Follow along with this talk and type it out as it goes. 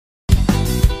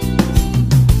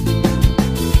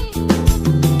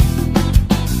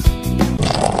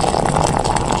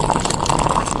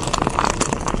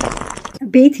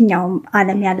በየትኛውም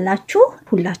ዓለም ያላችሁ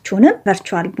ሁላችሁንም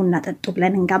ቨርቹዋል ቡና ጠጡ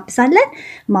ብለን እንጋብዛለን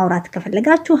ማውራት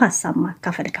ከፈለጋችሁ ሐሳብ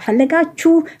ማካፈል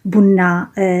ከፈለጋችሁ ቡና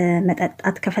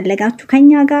መጠጣት ከፈለጋችሁ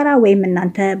ከኛ ጋራ ወይም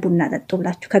እናንተ ቡና ጠጡ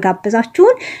ብላችሁ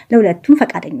ከጋብዛችሁን ለሁለቱም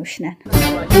ፈቃደኞች ነን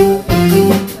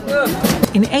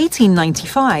In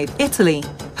 1895, Italy,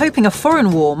 hoping a foreign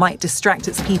war might distract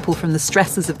its people from the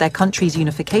stresses of their country's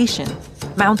unification,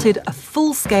 mounted a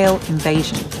full-scale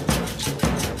invasion.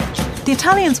 The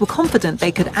Italians were confident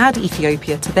they could add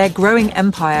Ethiopia to their growing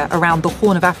empire around the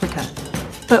Horn of Africa.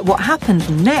 But what happened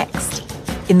next,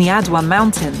 in the Adwa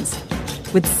Mountains,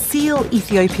 would seal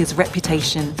Ethiopia's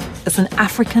reputation as an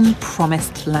African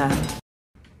promised land.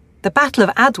 The Battle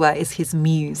of Adwa is his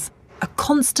muse, a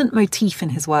constant motif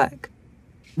in his work.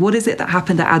 What is it that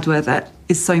happened at Adwa that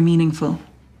is so meaningful?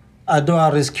 Adwa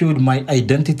rescued my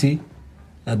identity,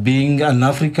 being an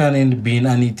African and being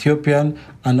an Ethiopian,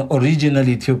 an original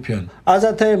Ethiopian. At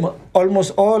that time,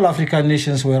 almost all African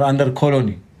nations were under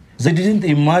colony. They didn't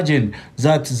imagine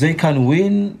that they can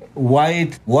win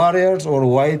white warriors or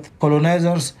white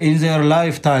colonizers in their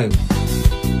lifetime.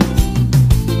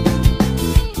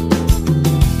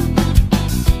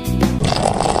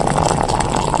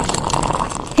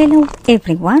 Hello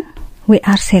everyone, we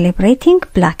are celebrating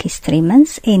Black History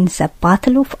Month in the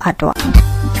Battle of Adwa.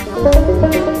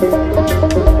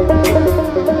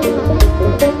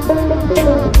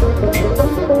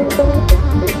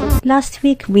 Last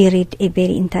week we read a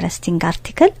very interesting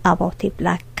article about a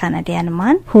black Canadian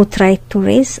man who tried to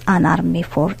raise an army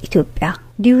for Ethiopia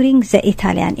during the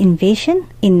Italian invasion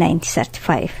in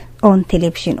 1935 on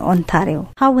television Ontario.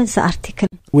 How was the article?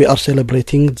 We are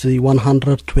celebrating the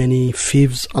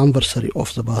 125th anniversary of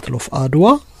the Battle of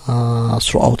Adwa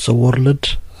throughout the world.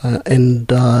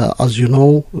 And as you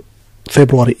know,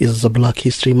 February is the Black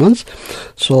History Month.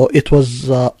 So it was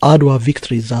Adwa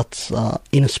victory that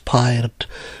inspired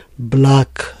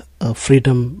black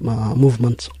freedom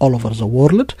movements all over the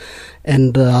world.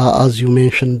 And as you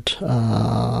mentioned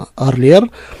earlier,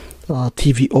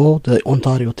 TVO, the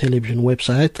Ontario television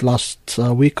website, last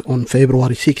week on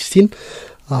February 16,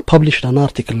 published an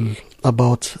article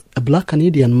about a black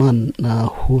Canadian man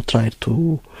who tried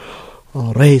to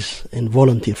raise and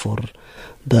volunteer for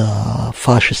the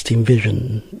fascist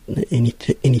invasion in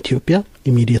Ethiopia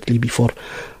immediately before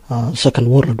Second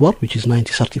World War, which is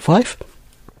 1935.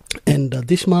 And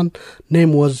this man's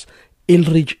name was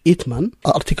Ulrich Itman.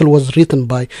 The article was written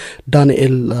by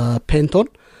Daniel Penton.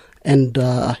 And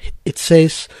it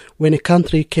says, when a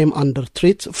country came under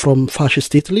threat from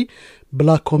fascist Italy,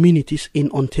 black communities in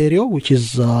Ontario, which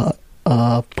is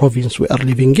province we are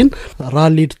living in,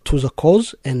 rallied to the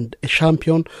cause, and a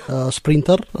champion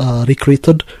sprinter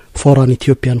recruited for an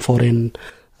Ethiopian foreign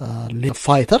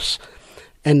fighters.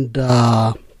 And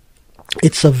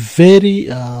it's a very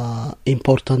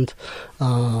important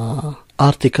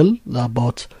article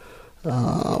about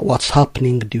what's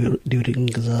happening during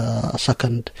the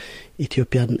Second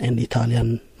Ethiopian and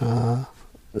Italian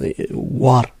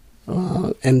war.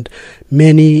 And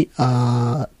many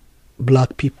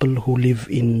black people who live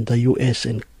in the US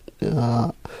and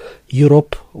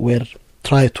Europe were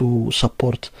trying to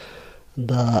support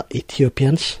the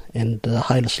Ethiopians and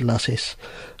Haile Selassie's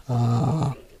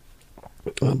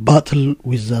battle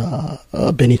with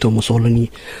Benito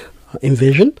Mussolini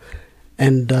invasion.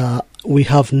 And we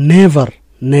have never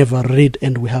read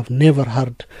and we have never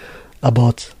heard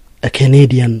about a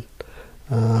Canadian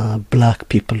black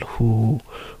people who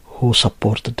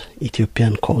supported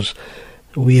Ethiopian cause.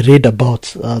 We read about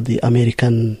the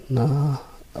American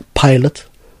pilot.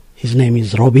 His name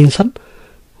is Robinson,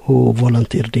 who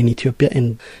volunteered in Ethiopia,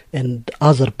 and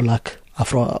other black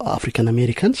African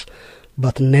Americans,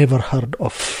 but never heard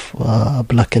of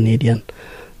black Canadian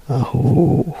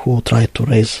who tried to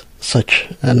raise such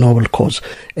a noble cause.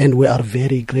 And we are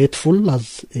very grateful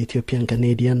as Ethiopian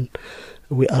Canadian.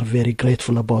 We are very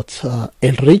grateful about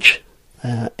Ulrich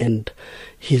and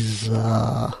his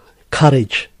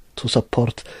courage to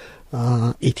support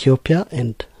Ethiopia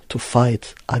and to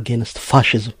fight against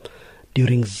fascism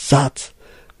during that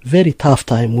very tough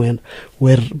time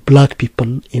where black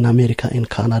people in America and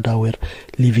Canada were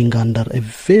living under a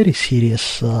very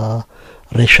serious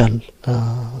racial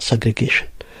segregation.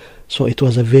 So it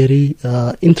was a very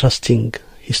interesting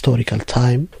historical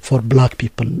time for black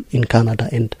people in Canada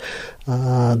and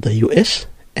the US,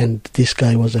 and this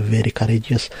guy was a very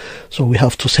courageous. So we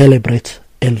have to celebrate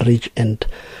Ulrich and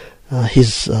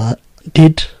his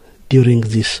deed during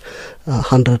this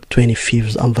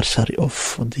 125th anniversary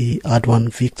of the Adwan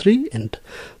victory and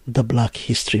the Black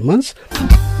History Month.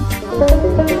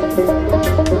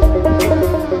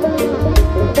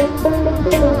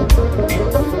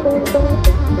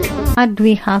 What do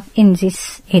we have in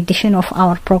this edition of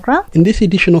our program? In this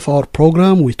edition of our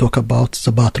program, we talk about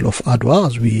the Battle of Adwa,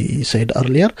 as we said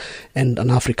earlier, and an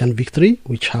African victory,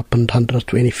 which happened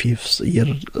 125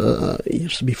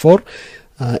 years before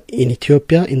in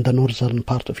Ethiopia, in the northern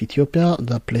part of Ethiopia,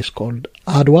 the place called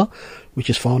Adwa, which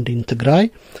is found in Tigray.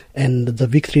 And the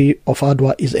victory of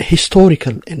Adwa is a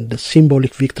historical and a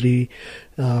symbolic victory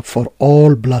for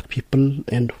all black people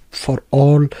and for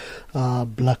all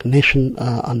black nation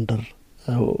under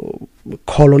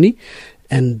colony.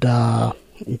 And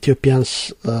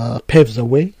Ethiopians paved the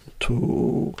way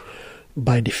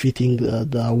by defeating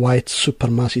the white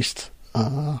supremacist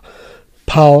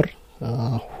power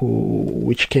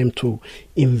which came to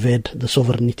invade the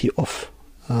sovereignty of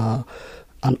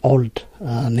an old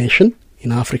nation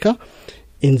in Africa.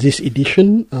 In this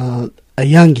edition, a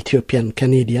young Ethiopian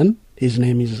Canadian, his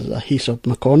name is Hisop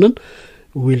McConnell,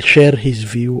 will share his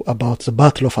view about the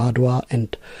Battle of Adwa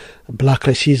and black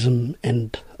racism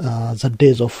and the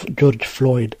days of George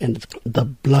Floyd and the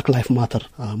Black Lives Matter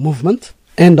movement.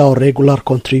 And our regular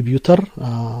contributor,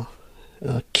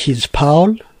 Keith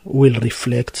Powell, will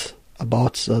reflect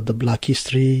about the black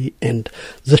history and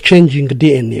the changing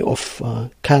DNA of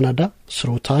Canada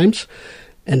through times,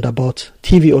 and about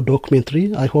TV or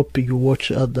documentary. I hope you watch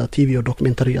the TV or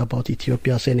documentary about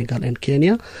Ethiopia, Senegal and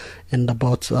Kenya, and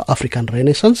about African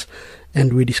Renaissance.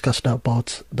 And we discussed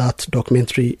about that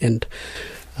documentary and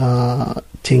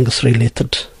things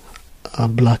related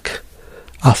black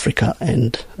Africa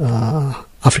and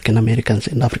African Americans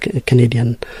and African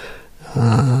Canadian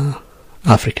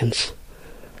Africans.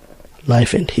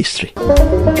 Life and history.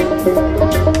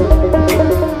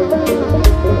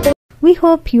 We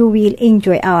hope you will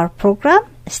enjoy our program.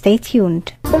 Stay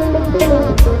tuned.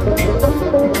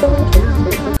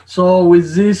 So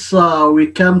with this, we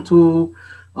come to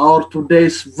our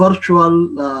today's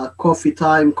virtual coffee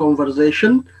time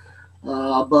conversation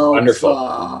about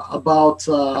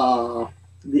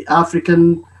the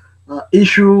African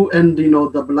issue and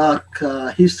the Black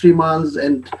History Month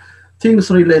and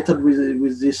things related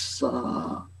with this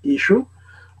issue.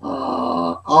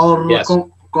 Our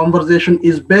conversation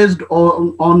is based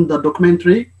on the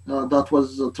documentary that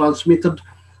was transmitted,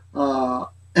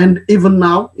 and even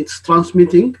now it's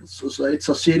transmitting. So it's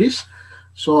a series.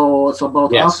 So it's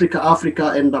about Africa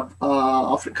and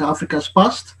Africa's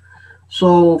past.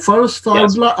 So first,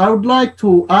 I would like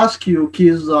to ask you,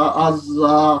 Keith, as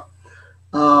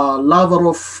lover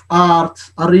of art,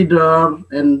 a reader,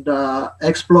 and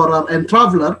explorer and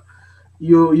traveler,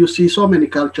 you see so many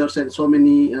cultures and so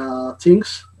many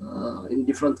things in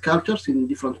different cultures, in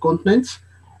different continents.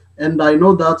 And I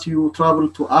know that you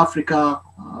traveled to Africa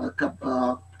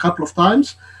a couple of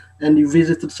times, and you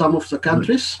visited some of the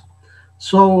countries.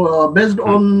 So based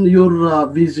on your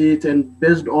visit and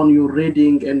based on your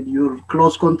reading and your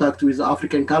close contact with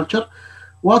African culture,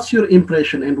 what's your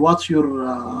impression and what's your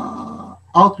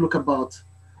outlook about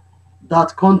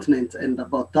that continent and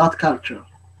about that culture?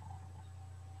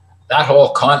 That whole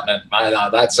continent,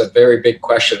 that's a very big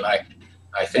question. I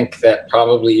think that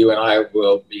probably you and I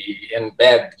will be in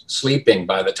bed sleeping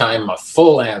by the time a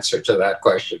full answer to that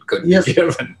question could be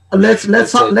given. Let's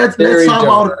have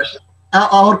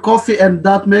our coffee, and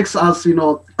that makes us,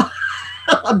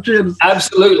 cheers.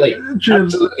 Absolutely.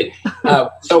 Cheers. Absolutely.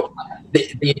 So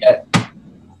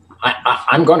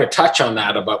I'm going to touch on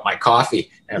that about my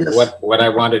coffee. And what I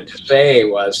wanted to say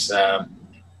was,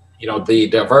 the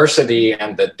diversity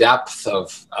and the depth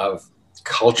of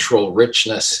cultural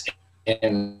richness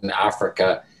in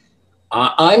Africa.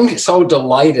 I'm so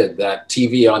delighted that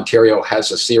TV Ontario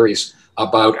has a series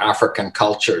about African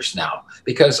cultures now,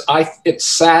 because it's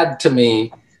sad to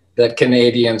me that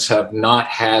Canadians have not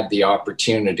had the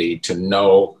opportunity to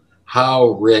know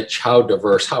how rich, how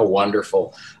diverse, how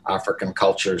wonderful African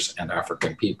cultures and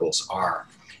African peoples are.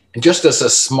 And just as a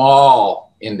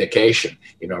small indication,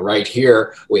 right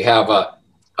here, we have a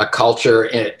culture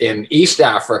in East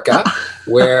Africa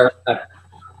where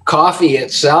coffee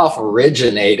itself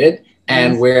originated,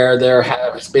 and where there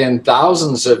has been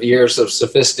thousands of years of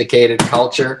sophisticated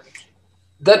culture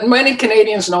that many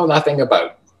Canadians know nothing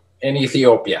about in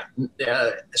Ethiopia.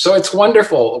 So it's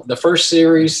wonderful. The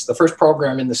first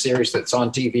program in the series that's on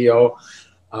TVO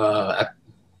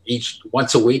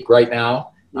once a week right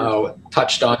now,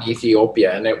 touched on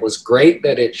Ethiopia. And it was great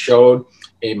that it showed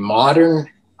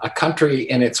a country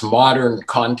in its modern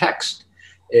context.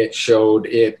 It showed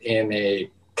it in a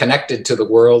connected to the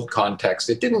world context.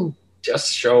 It didn't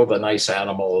just show the nice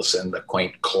animals and the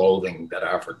quaint clothing that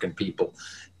African people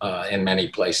in many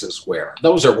places wear.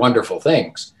 Those are wonderful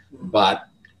things, but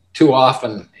too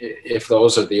often, if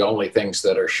those are the only things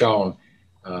that are shown,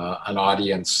 an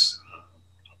audience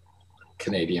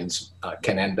Canadians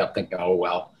can end up thinking, oh,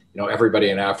 well, you know,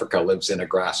 everybody in Africa lives in a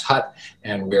grass hut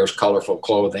and wears colorful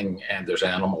clothing and there's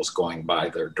animals going by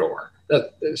their door.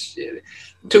 That is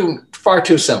far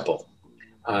too simple.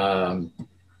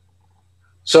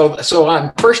 So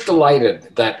I'm first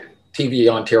delighted that TV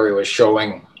Ontario is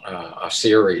showing a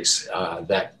series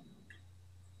that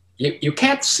you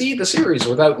can't see the series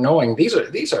without knowing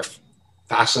these are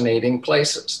fascinating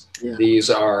places. Yeah. These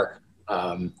are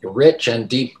rich and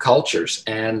deep cultures,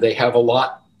 and they have a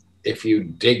lot. If you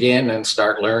dig in and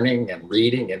start learning and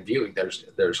reading and viewing,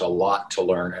 there's a lot to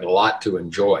learn and a lot to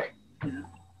enjoy. Yeah.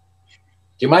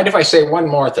 Do you mind if I say one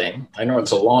more thing? I know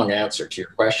it's a long answer to your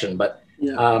question, but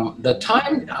yeah. The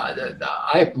time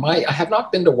I have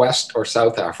not been to West or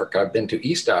South Africa. I've been to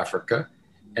East Africa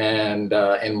and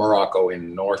in Morocco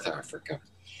in North Africa.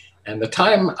 And the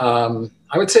time,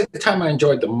 I would say the time I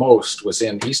enjoyed the most was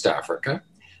in East Africa.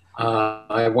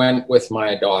 I went with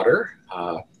my daughter.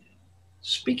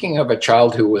 Speaking of a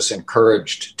child who was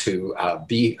encouraged to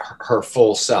be her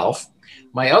full self,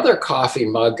 my other coffee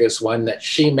mug is one that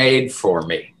she made for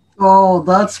me. Oh,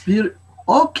 that's beautiful.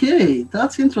 Okay,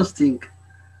 that's interesting.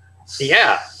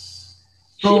 Yeah,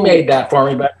 she made that for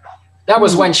me, but that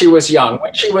was when she was young.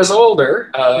 When she was older,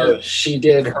 she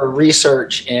did her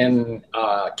research in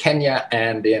Kenya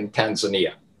and in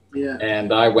Tanzania. Yeah.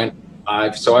 And I went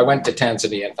to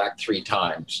Tanzania, in fact, 3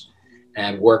 times,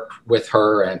 and worked with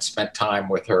her and spent time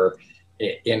with her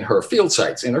in her field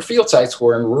sites. And her field sites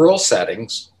were in rural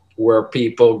settings where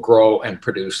people grow and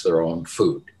produce their own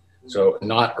food. So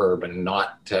not urban,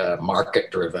 not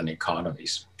market-driven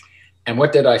economies. And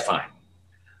what did I find?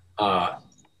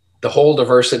 The whole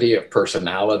diversity of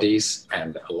personalities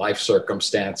and life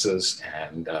circumstances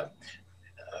and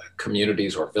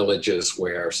communities or villages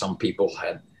where some people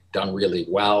had done really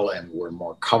well and were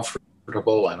more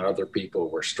comfortable and other people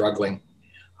were struggling.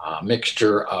 A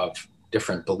mixture of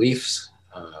different beliefs,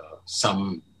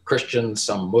 some Christian,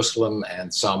 some Muslim,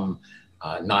 and some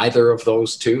neither of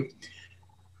those two.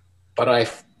 But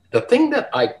the thing that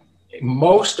I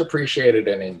most appreciated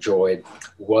and enjoyed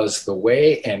was the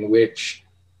way in which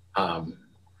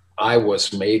I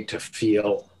was made to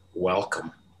feel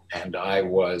welcome, and I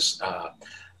was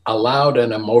allowed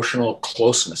an emotional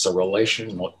closeness, a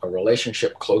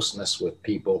relationship closeness with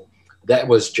people that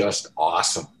was just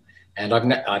awesome. And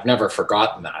I've never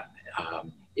forgotten that.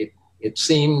 It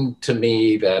seemed to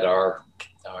me that our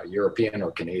European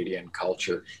or Canadian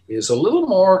culture is a little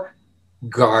more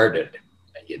guarded.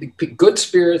 Good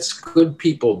spirits, good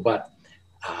people, but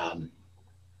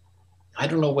I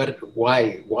don't know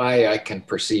why I can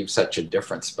perceive such a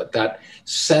difference, but that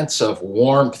sense of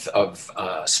warmth, of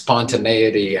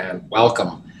spontaneity and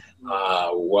welcome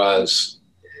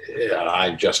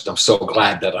I'm so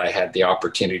glad that I had the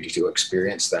opportunity to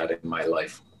experience that in my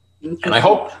life. And I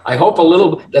hope a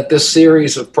little that this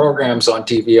series of programs on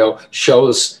TVO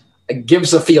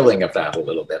gives a feeling of that a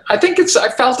little bit. I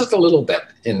felt it a little bit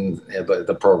in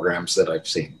the programs that I've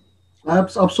seen.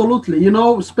 Absolutely. You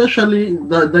know, especially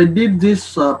they did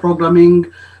this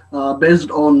programming based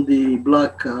on the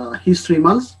Black History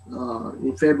Month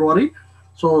in February,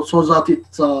 so that it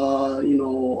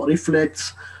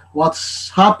reflects what's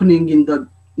happening in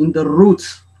the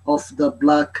roots of the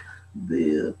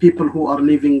people who are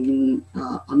living in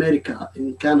America,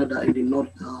 in Canada, and in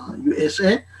North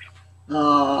USA.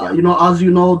 As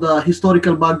you know, the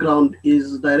historical background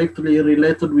is directly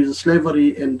related with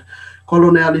slavery and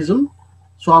colonialism.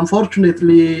 So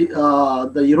unfortunately,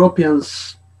 the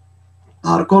Europeans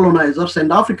are colonizers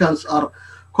and Africans are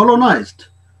colonized.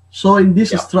 So in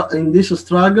this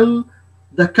struggle,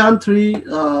 the country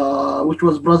which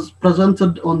was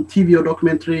presented on TVO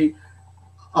documentary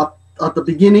at the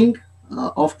beginning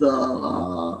of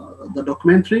the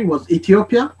documentary was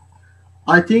Ethiopia.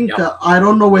 I think, I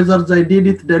don't know whether they did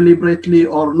it deliberately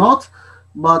or not,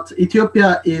 but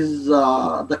Ethiopia is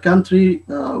the country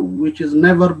which has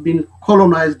never been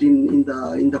colonized in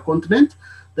the continent.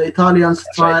 The Italians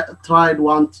tried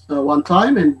one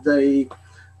time, and they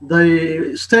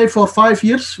stayed for 5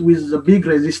 years with a big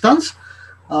resistance.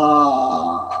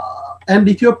 And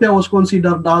Ethiopia was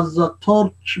considered as a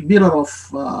torch bearer of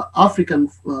African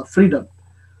freedom.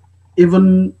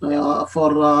 Even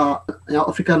for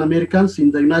African Americans in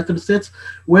the United States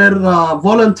were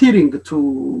volunteering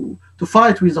to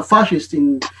fight with the fascists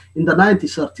in the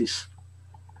 1930s.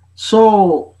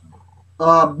 So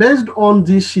based on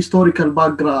this historical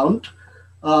background,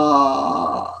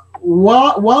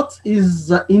 what is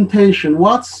the intention?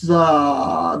 What's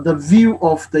the view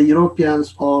of the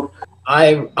Europeans? Or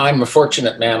I'm a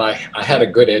fortunate man. I had a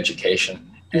good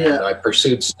education, and I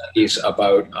pursued studies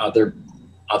about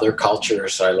other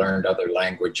cultures. I learned other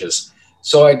languages.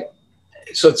 So I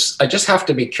just have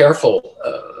to be careful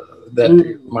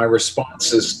that my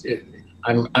response is,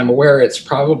 I'm aware it's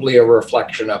probably a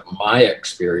reflection of my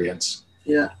experience,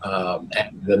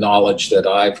 and the knowledge that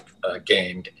I've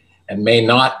gained, and may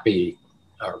not be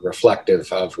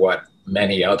reflective of what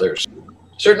many others.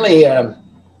 Certainly,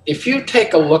 if you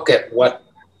take a look at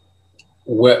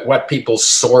what people's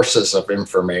sources of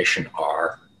information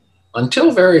are,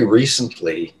 until very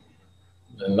recently,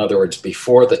 in other words,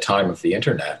 before the time of the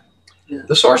internet,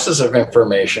 the sources of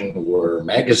information were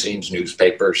magazines,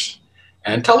 newspapers,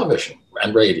 and television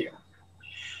and radio.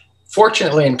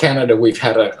 Fortunately, in Canada, we've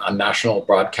had a national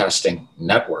broadcasting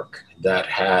network that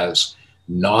has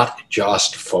not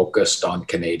just focused on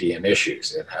Canadian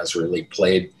issues. It has really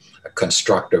played a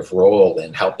constructive role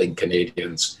in helping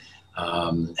Canadians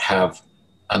have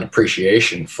an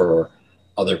appreciation for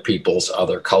other peoples,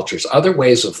 other cultures, other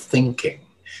ways of thinking,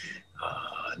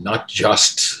 not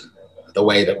just the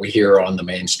way that we hear on the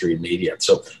mainstream media.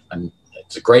 So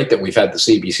it's great that we've had the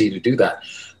CBC to do that.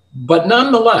 But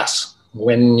nonetheless,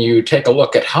 when you take a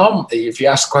look at if you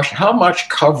ask the question, how much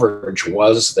coverage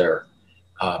was there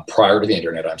prior to the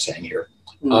internet, I'm saying here,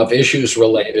 of issues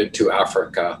related to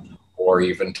Africa or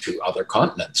even to other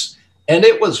continents? And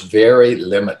it was very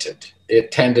limited.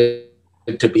 It tended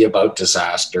to be about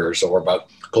disasters or about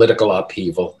political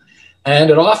upheaval. And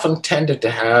it often tended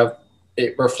to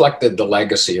it reflected the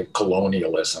legacy of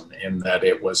colonialism, in that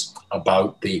it was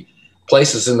about the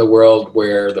places in the world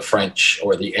where the French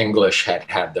or the English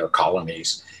had their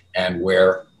colonies, and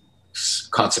where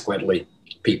consequently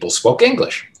people spoke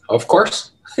English. Of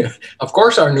course,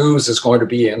 our news is going to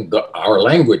be in our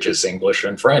languages, English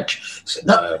and French.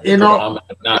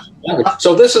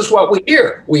 So this is what we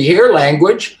hear. We hear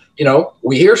language.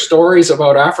 We hear stories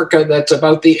about Africa that's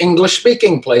about the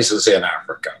English-speaking places in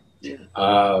Africa.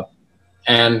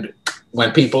 And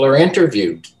when people are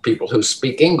interviewed, people who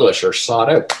speak English are sought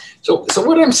out. So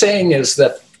what I'm saying is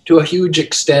that, to a huge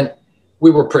extent, we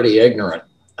were pretty ignorant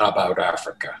about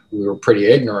Africa. We were pretty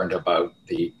ignorant about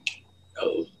the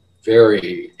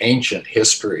very ancient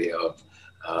history of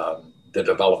the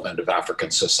development of African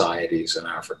societies and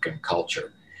African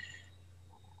culture.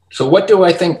 So what do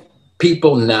I think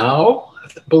people now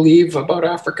believe about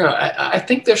Africa? I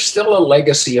think there's still a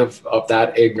legacy of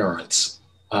that ignorance.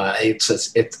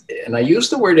 And I use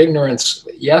the word ignorance,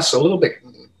 yes, a little bit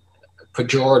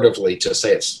pejoratively, to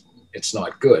say it's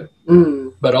not good,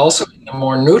 but also in a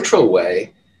more neutral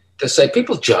way to say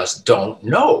people just don't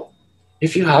know.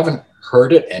 If you haven't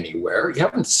heard it anywhere, you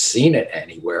haven't seen it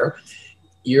anywhere,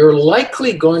 you're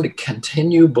likely going to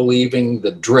continue believing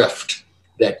the drift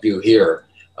that you hear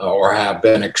or have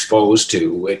been exposed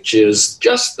to, which is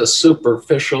just the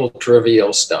superficial,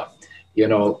 trivial stuff.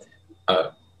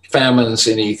 Famines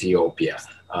in Ethiopia,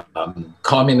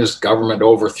 communist government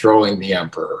overthrowing the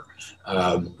emperor,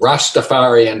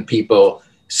 Rastafarian people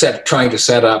trying to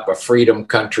set up a freedom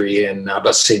country in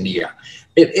Abyssinia.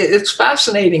 It's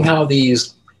fascinating how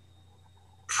these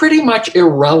pretty much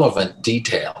irrelevant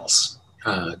details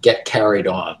get carried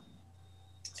on.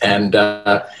 And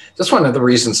that's one of the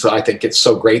reasons I think it's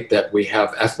so great that we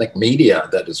have ethnic media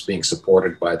that is being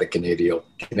supported by the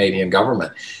Canadian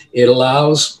government. It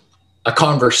allows a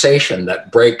conversation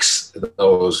that breaks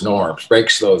those norms,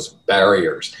 breaks those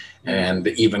barriers, and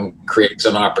even creates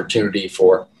an opportunity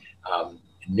for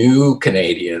new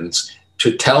Canadians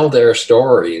to tell their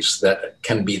stories that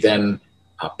can be then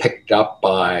picked up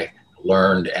by,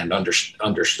 learned, and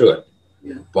understood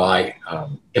by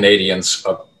Canadians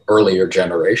of earlier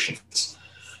generations.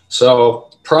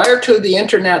 So prior to the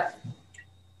internet,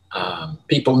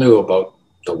 people knew about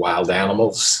the wild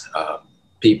animals,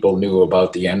 people knew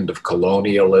about the end of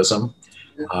colonialism,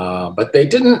 but they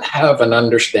didn't have an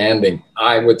understanding,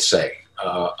 I would say,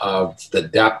 of the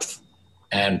depth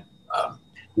and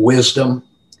wisdom,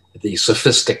 the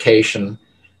sophistication,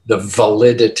 the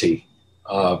validity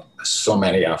of so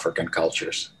many African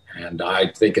cultures. And I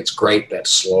think it's great that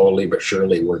slowly but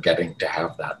surely we're getting to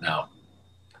have that now.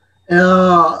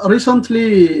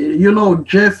 Recently,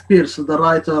 Jeff Pierce, the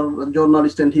writer,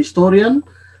 journalist, and historian,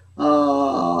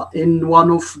 in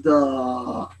one of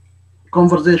the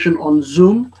conversation on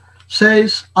Zoom,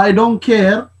 says, I don't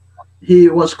care. He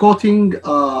was quoting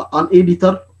an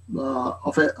editor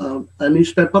of a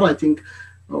newspaper, I think,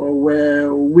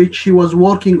 which he was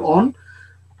working on.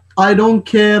 I don't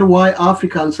care why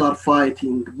Africans are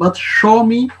fighting, but show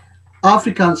me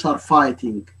Africans are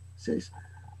fighting, says.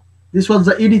 This was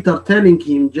the editor telling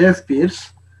him, Jeff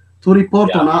Pierce, to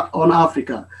report on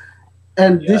Africa.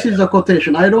 And this is a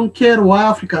quotation. I don't care why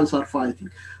Africans are fighting,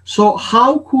 So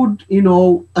how could,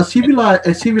 a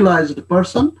civilized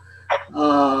person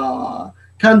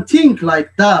can think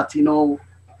like that?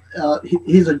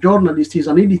 He's a journalist, he's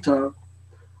an editor,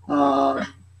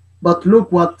 but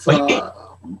look what. So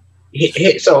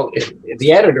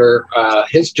the editor,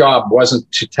 his job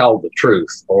wasn't to tell the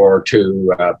truth, or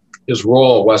to his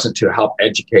role wasn't to help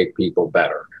educate people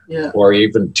better, or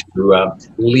even to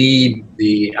lead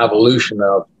the evolution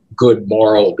of good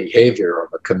moral behavior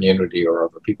of a community or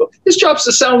of a people. His job's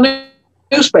to sell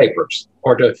newspapers,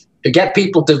 or to get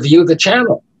people to view the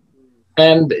channel.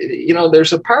 And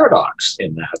there's a paradox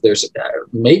in that. There's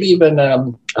maybe even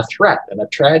a threat and a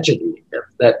tragedy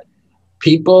that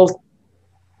people.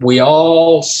 We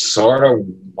all sort of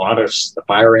want us. The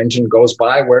fire engine goes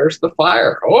by. Where's the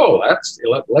fire? Oh,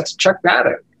 let's check that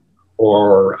out.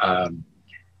 Or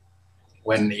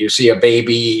when you see a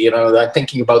baby, I'm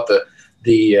thinking about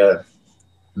the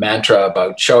mantra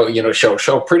about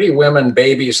show pretty women,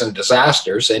 babies, and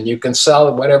disasters, and you can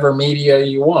sell whatever media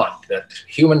you want. That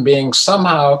human beings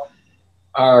somehow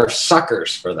are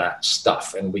suckers for that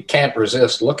stuff, and we can't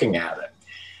resist looking at it.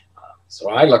 So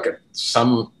I look at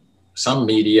some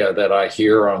media that I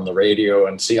hear on the radio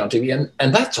and see on TV,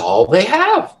 and that's all they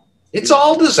have. It's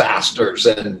all disasters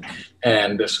and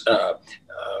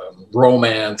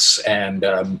romance and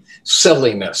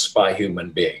silliness by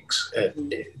human beings.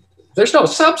 There's no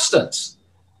substance.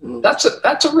 That's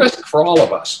a risk for all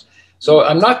of us. So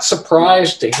I'm not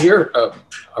surprised to hear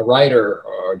a writer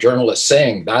or a journalist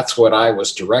saying that's what I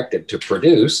was directed to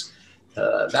produce.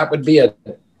 That would be a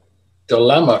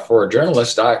dilemma for a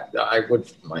journalist. I would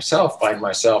myself find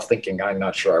myself thinking, I'm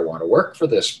not sure I want to work for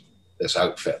this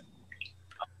outfit,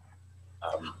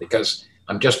 because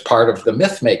I'm just part of the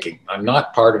myth making. I'm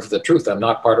not part of the truth. I'm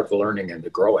not part of the learning and the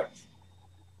growing.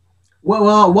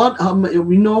 Well, what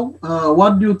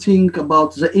do you think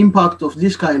about the impact of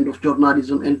this kind of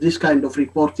journalism and this kind of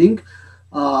reporting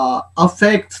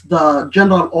affect the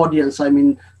general audience? I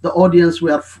mean, the audience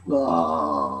we are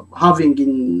having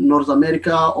in North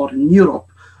America or in Europe.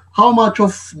 How much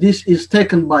of this is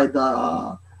taken by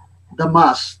the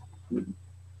mass, the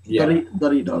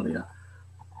reader? Yeah.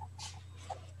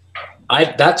 I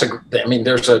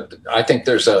think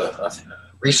there's a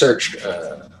research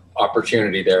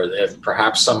opportunity there that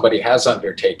perhaps somebody has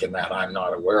undertaken that I'm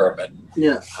not aware of it.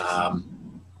 Yeah.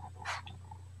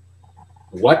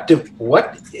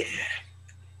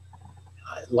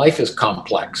 Life is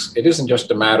complex. It isn't just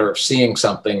a matter of seeing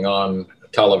something on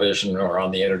television or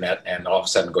on the internet and all of a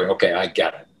sudden going, okay, I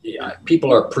get it. Yeah,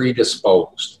 people are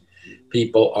predisposed.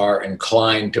 People are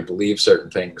inclined to believe certain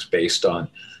things based on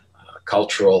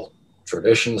cultural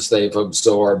traditions they've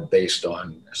absorbed, based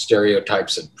on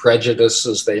stereotypes and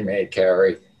prejudices they may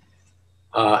carry,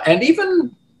 and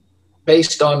even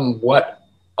based on what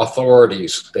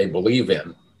authorities they believe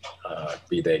in,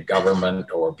 be they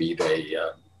government or be they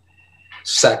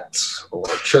sects or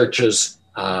churches,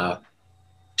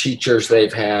 teachers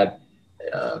they've had.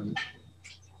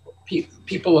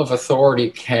 People of authority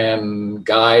can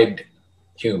guide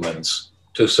humans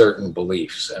to certain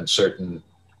beliefs and certain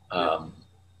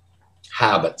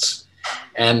habits.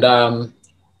 And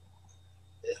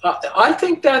I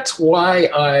think that's why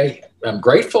I am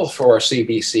grateful for a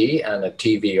CBC and a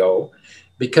TVO,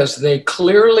 because they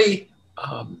clearly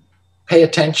pay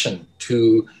attention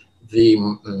to the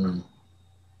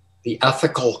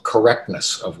ethical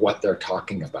correctness of what they're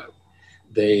talking about.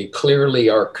 They clearly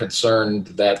are concerned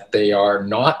that they are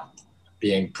not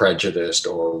being prejudiced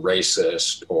or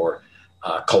racist or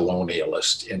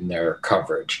colonialist in their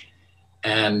coverage.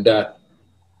 And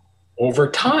over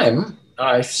time,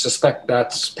 I suspect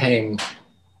that's paying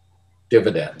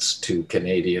dividends to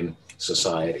Canadian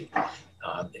society.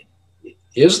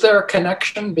 Is there a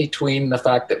connection between the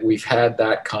fact that we've had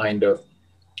that kind of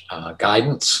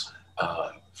guidance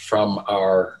from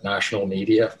our national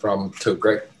media,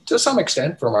 to some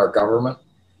extent from our government,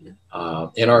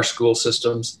 in our school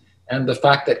systems, and the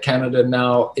fact that Canada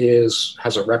now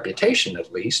has a reputation,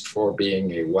 at least, for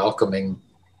being a welcoming,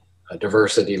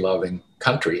 diversity-loving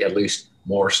country, at least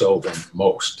more so than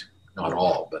most, not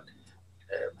all, but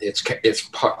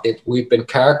we've been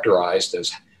characterized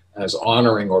as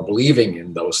honoring or believing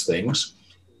in those things.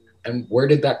 And where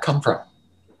did that come from?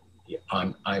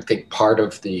 I think part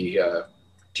of the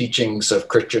teachings of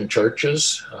Christian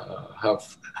churches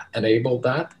have enabled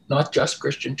that, not just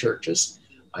Christian churches.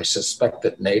 I suspect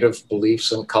that Native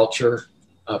beliefs and culture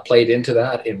played into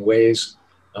that in ways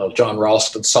John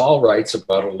Ralston Saul writes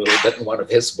about a little bit in one of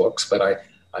his books, but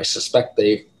I suspect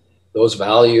those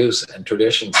values and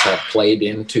traditions have played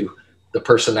into the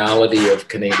personality of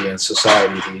Canadian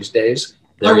society these days.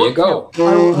 there you go.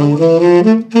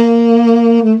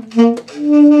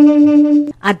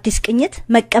 አዲስ ቅኝት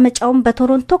መቀመጫውን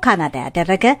በቶሮንቶ ካናዳ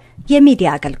ያደረገ የሚዲያ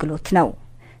አገልግሎት ነው።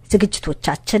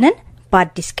 ዝግጅቶቻችንን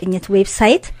በአዲስ ቅኝት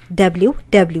ዌብሳይት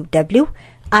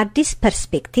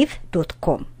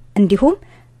www.addisperspective.com እንዲሁም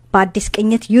በአዲስ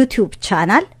ቅኝት ዩቲዩብ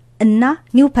ቻናል እና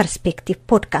ኒው ፐርስፔክቲቭ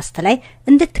ፖድካስት ላይ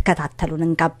እንድትከታተሉን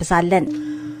እንጋብዛለን።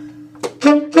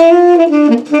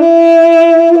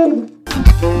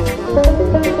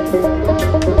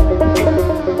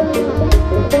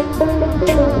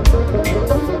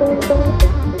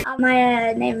 My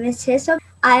name is Hiso.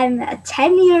 I'm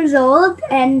 10 years old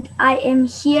and I am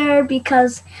here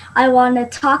because I want to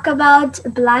talk about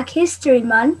Black History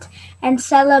Month and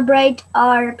celebrate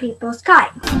our people's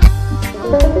kind.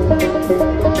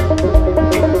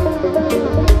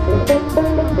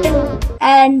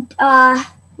 And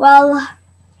well,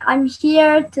 I'm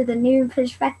here to the New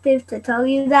Perspective to tell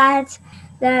you that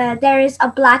there is a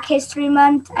Black History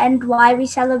Month and why we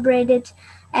celebrate it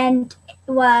and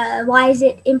why is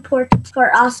it important for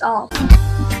us all.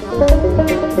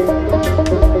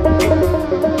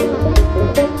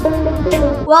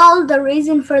 Well, the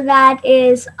reason for that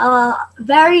is a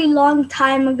very long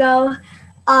time ago,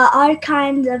 our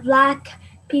kind of Black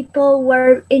people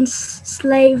were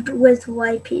enslaved with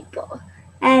white people.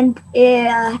 And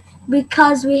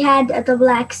because we had the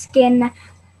black skin,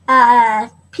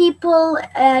 people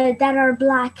that are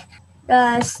Black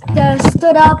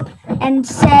stood up and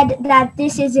said that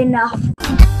this is enough.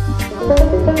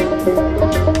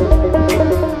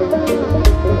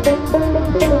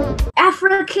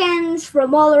 Africans from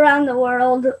all around the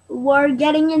world were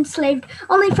getting enslaved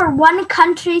only for one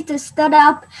country to stand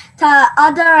up to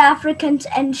other Africans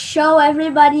and show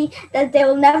everybody that they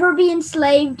will never be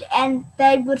enslaved, and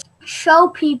they would show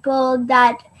people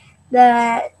that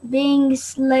being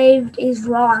enslaved is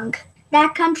wrong.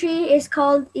 That country is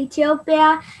called Ethiopia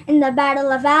in the Battle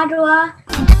of Adwa.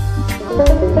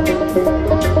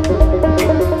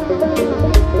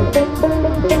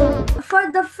 For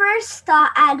the first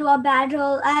Adwa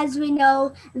battle, as we know,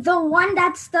 the one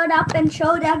that stood up and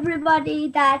showed everybody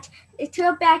that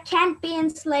Ethiopia can't be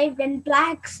enslaved and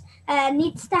Blacks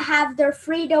needs to have their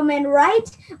freedom and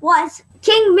rights was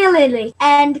King Minilik.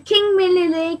 And King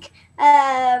Minilik,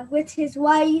 with his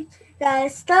wife,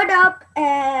 stood up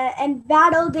and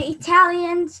battled the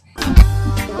Italians.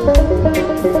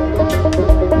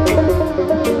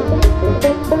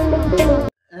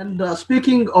 And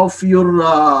speaking of your,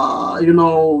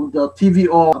 the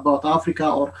TVO about Africa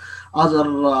or other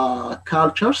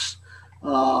cultures,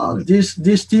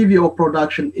 this TVO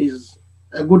production is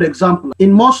a good example.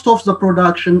 In most of the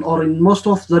production or in most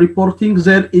of the reporting,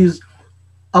 there is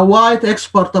a white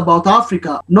expert about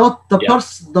Africa, not the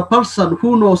person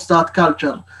who knows that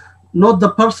culture, not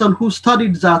the person who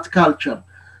studied that culture.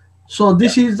 So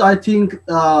this is, I think,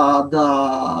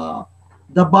 the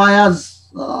bias,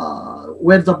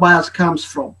 where the bias comes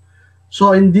from.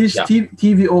 So in this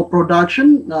TVO production,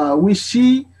 we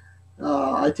see,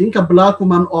 I think, a Black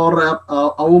woman or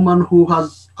a woman who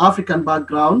has African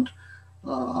background,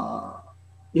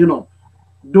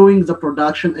 doing the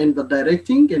production and the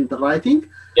directing and the writing.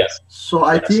 Yes. So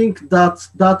I think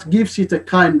that gives it a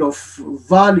kind of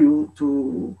value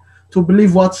to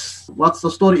believe what's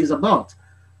the story is about.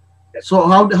 So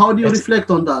how do you reflect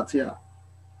on that? Yeah.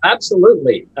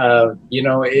 Absolutely.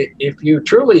 If you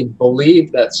truly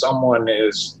believe that someone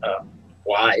is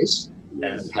wise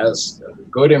and has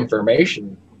good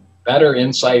information, better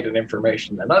insight and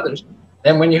information than others,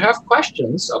 then when you have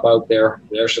questions about their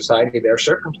society, their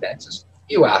circumstances,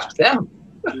 you ask them.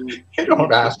 You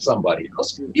don't ask somebody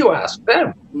else. You ask them.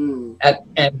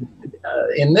 And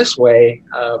in this way,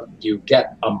 you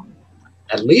get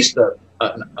at least a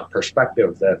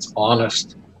perspective that's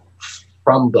honest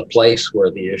from the place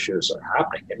where the issues are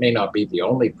happening. It may not be the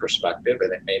only perspective,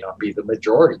 and it may not be the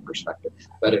majority perspective,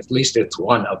 but at least it's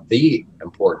one of the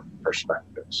important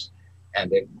perspectives.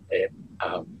 And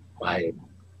by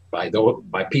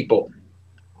people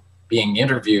being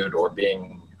interviewed or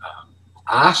being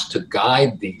asked to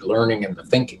guide the learning and the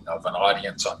thinking of an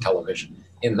audience on television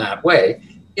in that way,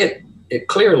 it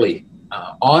clearly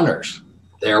honors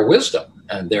their wisdom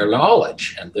and their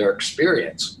knowledge and their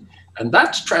experience. And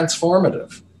that's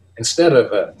transformative. Instead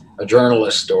of a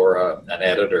journalist or an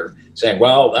editor saying,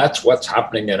 well, that's what's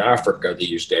happening in Africa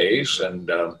these days, and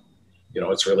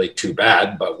it's really too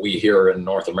bad, but we here in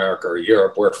North America or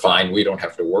Europe, we're fine, we don't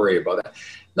have to worry about that.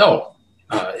 No,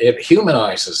 it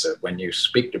humanizes it when you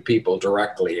speak to people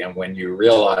directly and when you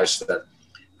realize that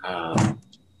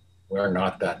we're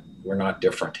not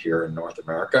different here in North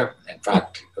America. In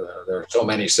fact, there are so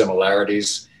many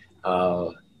similarities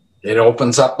it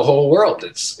opens up the whole world.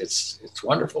 It's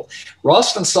wonderful.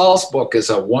 Ralston Saul's book is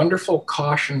a wonderful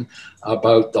caution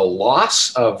about the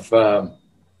loss of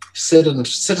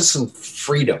citizen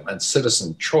freedom and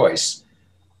citizen choice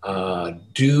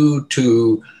due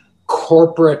to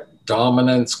corporate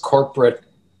dominance, corporate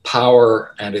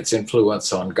power, and its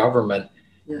influence on government.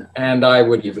 Yeah. And I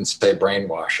would even say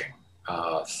brainwashing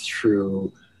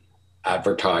through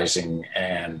advertising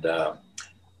and a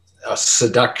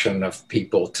seduction of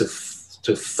people to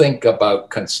think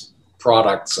about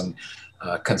products and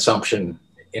consumption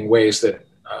in ways that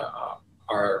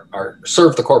are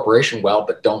serve the corporation well,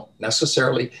 but don't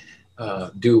necessarily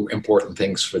do important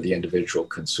things for the individual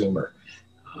consumer.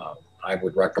 I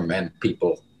would recommend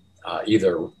people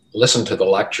either listen to the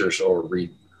lectures or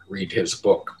read his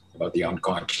book about the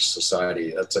unconscious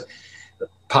society. The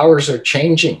powers are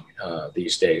changing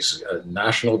these days.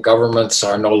 National governments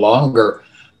are no longer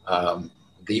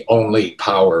the only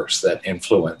powers that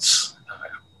influence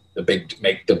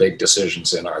make the big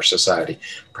decisions in our society.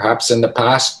 Perhaps in the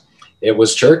past it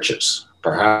was churches.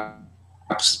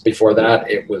 Perhaps before that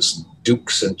it was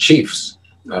dukes and chiefs.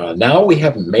 Now we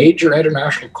have major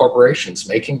international corporations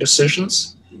making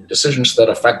decisions that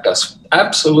affect us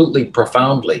absolutely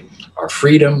profoundly. Our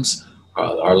freedoms,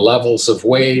 our levels of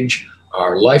wage,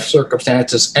 our life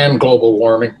circumstances, and global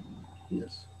warming.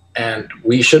 Yes. And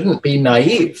we shouldn't be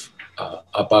naive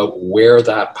about where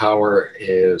that power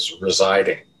is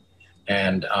residing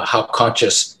and how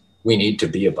conscious we need to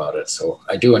be about it. So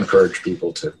I do encourage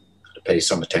people to pay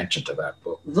some attention to that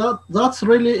book. That's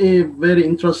really very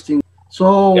interesting.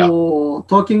 So yeah.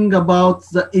 Talking about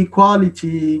the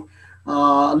equality,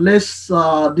 let's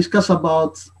discuss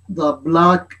about the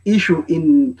Black issue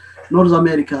in North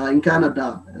America, in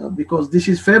Canada, because this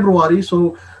is February,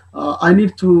 so I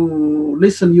need to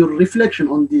listen your reflection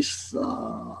on this.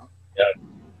 Yeah.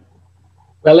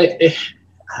 Well,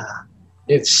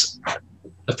 it's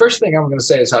the first thing I'm going to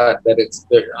say is that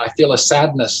I feel a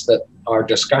sadness that our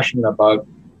discussion about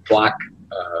Black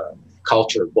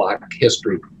culture, Black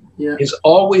history, is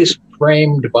always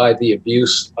framed by the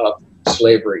abuse of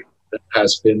slavery that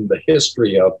has been the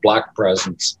history of Black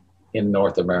presence in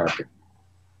North America.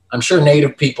 I'm sure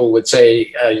Native people would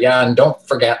say, yeah, and don't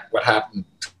forget what happened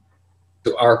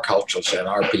to our cultures and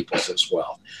our peoples as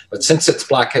well. But since it's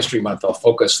Black History Month, I'll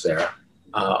focus there.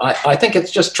 I think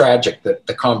it's just tragic that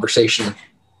the conversation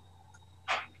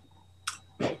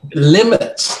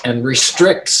limits and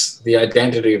restricts the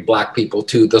identity of Black people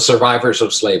to the survivors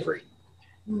of slavery.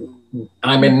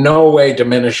 I'm in no way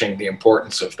diminishing the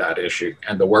importance of that issue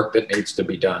and the work that needs to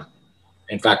be done.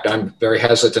 In fact, I'm very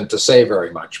hesitant to say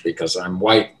very much because I'm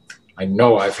white. I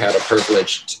know I've had a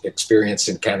privileged experience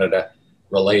in Canada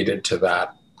related to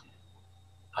that.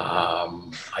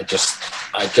 I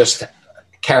just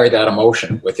carry that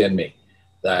emotion within me,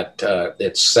 that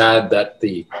it's sad that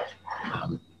the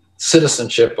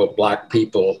citizenship of Black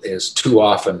people is too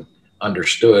often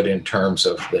understood in terms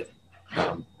of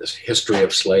this history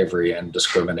of slavery and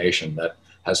discrimination that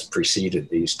has preceded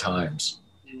these times.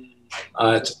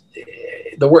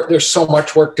 There's so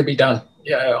much work to be done.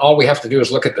 Yeah, all we have to do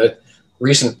is look at the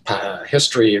recent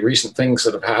history, recent things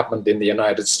that have happened in the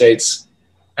United States,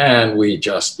 and you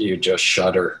just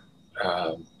shudder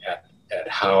at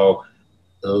how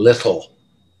little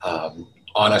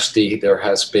honesty there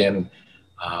has been,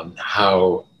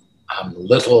 how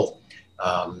little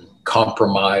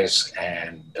compromise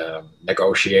and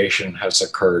negotiation has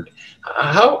occurred.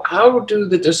 How do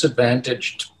the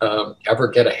disadvantaged ever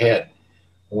get ahead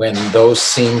when those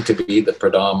seem to be the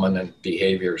predominant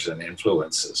behaviors and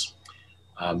influences?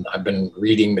 I've been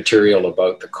reading material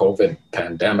about the COVID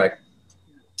pandemic,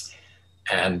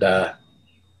 and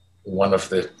one of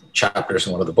the chapters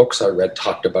in one of the books I read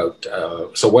talked about,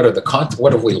 so what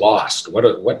have we lost? What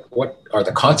are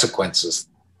the consequences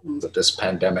that this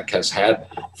pandemic has had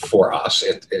for us?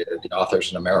 The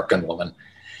author's an American woman.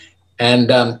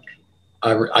 And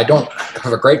I don't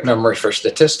have a great memory for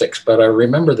statistics, but I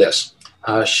remember this.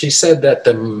 She said that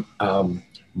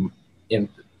in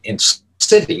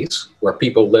cities where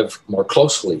people live more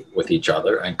closely with each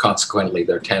other, and consequently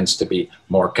there tends to be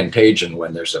more contagion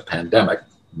when there's a pandemic,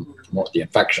 the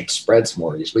infection spreads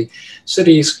more easily.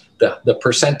 Cities, the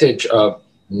percentage of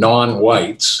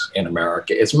non-whites in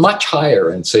America is much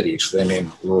higher in cities than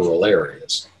in rural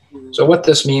areas. So what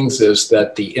this means is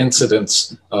that the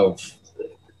incidence of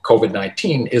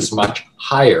COVID-19 is much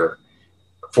higher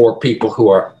for people who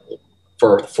are,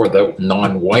 for the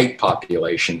non-white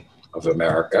population of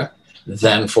America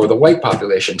than for the white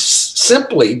population,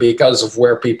 simply because of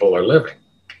where people are living.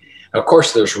 Of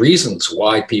course, there's reasons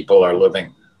why people are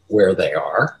living where they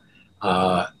are.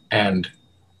 And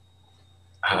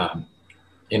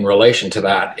in relation to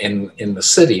that, in the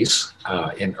cities,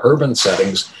 in urban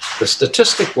settings, the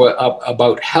statistic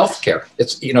about healthcare,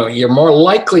 it's, you're more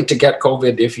likely to get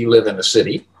COVID if you live in a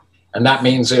city. And that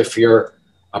means if you're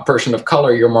a person of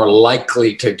color, you're more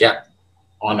likely to get,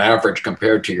 on average,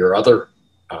 compared to your other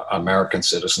American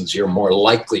citizens, you're more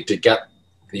likely to get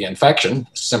the infection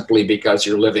simply because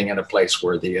you're living in a place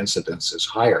where the incidence is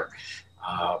higher.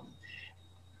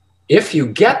 If you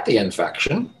get the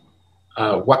infection,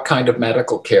 what kind of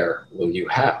medical care will you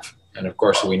have? And of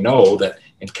course, we know that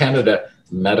in Canada,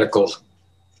 medical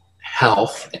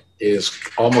health is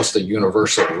almost a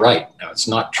universal right. Now, it's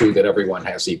not true that everyone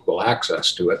has equal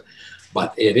access to it,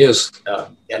 but it is,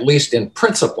 at least in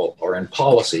principle or in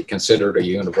policy, considered a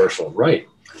universal right.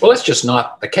 Well, it's just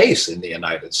not the case in the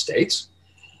United States.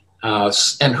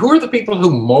 And who are the people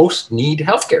who most need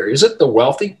healthcare? Is it the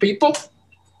wealthy people,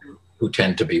 who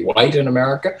tend to be white in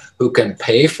America, who can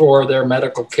pay for their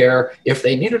medical care if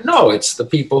they need it? No, it's the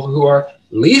people who are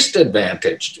least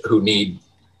advantaged who need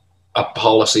a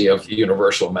policy of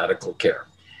universal medical care.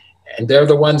 And they're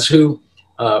the ones who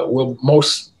will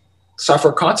most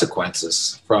suffer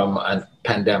consequences from a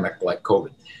pandemic like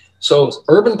COVID. So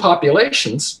urban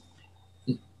populations,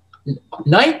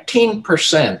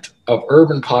 19% of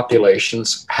urban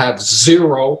populations have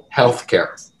zero health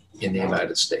care in the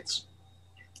United States.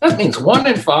 That means 1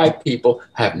 in 5 people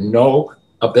have no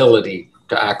ability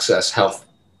to access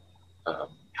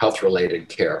health-related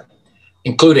care,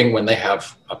 including when they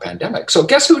have a pandemic. So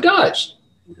guess who does?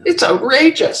 It's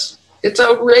outrageous. It's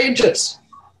outrageous.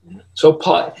 So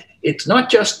it's not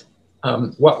just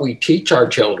what we teach our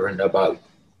children about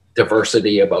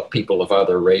diversity, about people of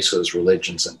other races,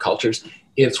 religions, and cultures.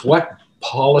 It's what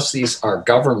policies our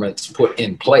governments put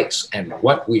in place and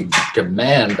what we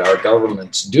demand our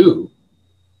governments do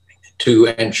to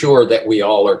ensure that we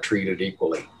all are treated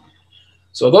equally.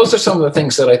 So those are some of the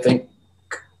things that I think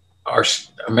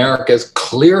America is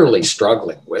clearly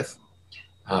struggling with.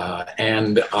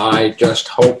 And I just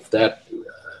hope that,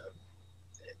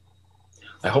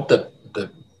 the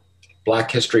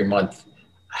Black History Month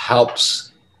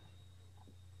helps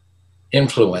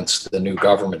influence the new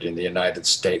government in the United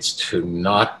States to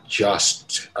not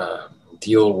just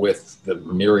deal with the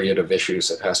myriad of issues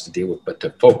it has to deal with, but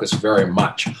to focus very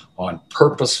much on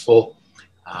purposeful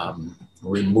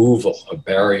removal of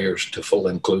barriers to full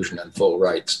inclusion and full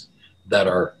rights that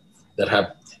have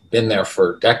been there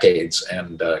for decades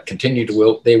and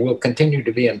they will continue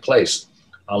to be in place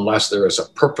unless there is a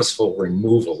purposeful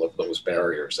removal of those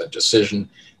barriers, a decision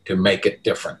to make it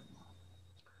different.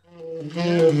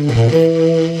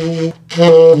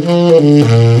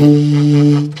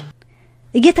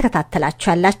 እየተከታተላችሁ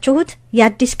ያላችሁት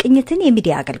የአዲስ ቅኝትን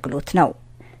የሚዲያ አገልግሎት ነው።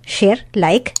 ሼር፣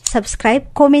 ላይክ፣ ሰብስክራይብ፣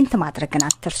 ኮሜንት ማድረግን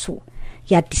አትርሱ።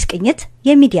 የአዲስ ቅኝት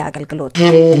የሚዲያ አገልግሎት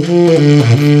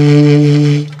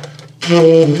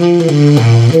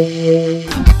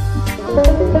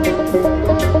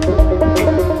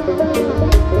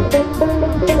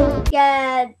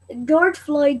George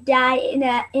Floyd died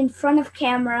in front of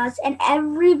cameras, and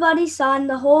everybody saw in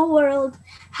the whole world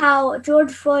how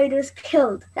George Floyd was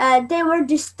killed. They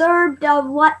were disturbed of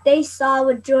what they saw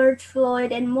with George Floyd,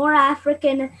 and more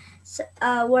Africans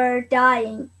were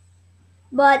dying.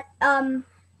 But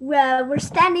we're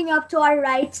standing up to our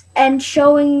rights and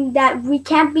showing that we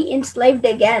can't be enslaved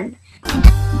again.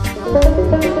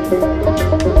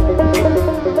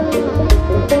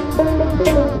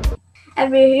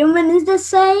 Every human is the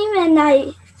same, and I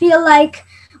feel like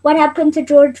what happened to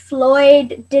George Floyd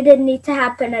didn't need to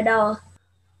happen at all.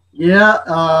 Yeah,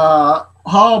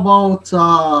 how about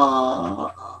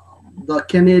the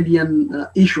Canadian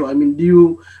issue? I mean, do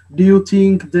you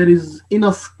think there is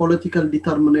enough political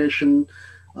determination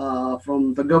from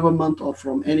the government or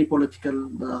from any political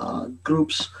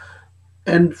groups,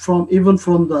 and even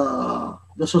from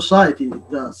the society,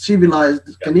 the civilized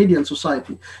Canadian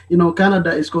society? You know,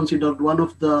 Canada is considered one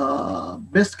of the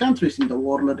best countries in the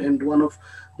world and one of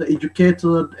the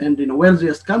educated and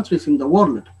wealthiest countries in the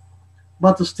world.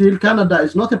 But still, Canada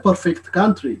is not a perfect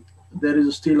country. There is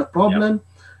still a problem. Yep.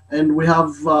 And we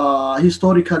have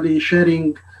historically sharing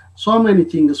so many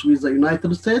things with the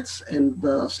United States, and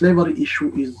the slavery issue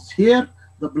is here,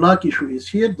 the black issue is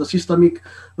here, the systemic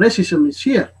racism is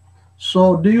here. So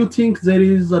do you think there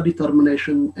is a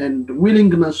determination and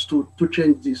willingness to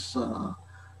change this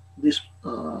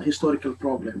historical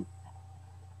problem?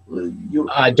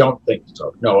 I don't think so.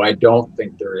 No, I don't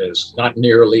think there is. Not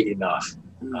nearly enough.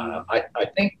 I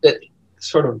think that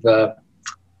sort of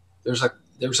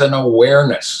there's an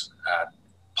awareness at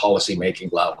policy-making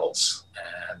levels,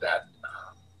 and that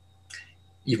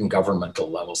even governmental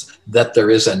levels, that there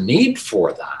is a need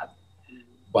for that.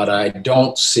 But I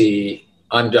don't see,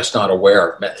 I'm just not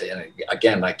aware.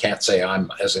 Again, I can't say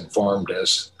I'm as informed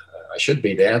as I should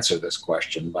be to answer this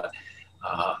question, but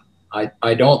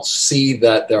I don't see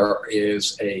that there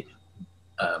is an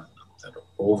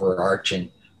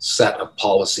overarching set of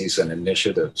policies and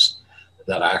initiatives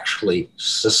that actually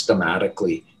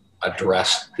systematically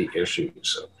address the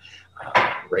issues of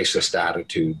racist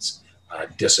attitudes,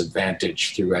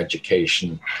 disadvantage through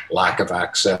education, lack of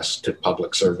access to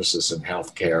public services and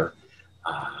healthcare.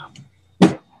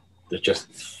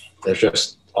 There's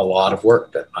just a lot of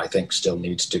work that I think still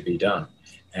needs to be done.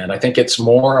 And I think it's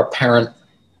more apparent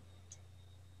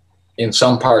in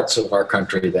some parts of our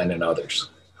country than in others.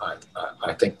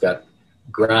 I think that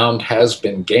ground has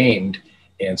been gained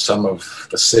in some of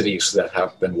the cities that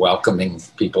have been welcoming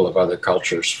people of other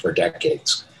cultures for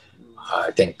decades.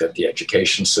 I think that the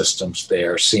education systems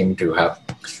there seem to have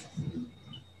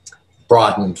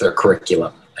broadened their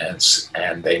curriculum,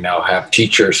 and they now have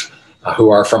teachers who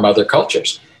are from other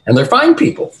cultures, and they're fine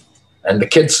people. And the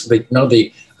kids,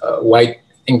 the white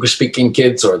English-speaking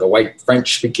kids or the white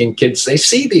French-speaking kids, they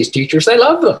see these teachers, they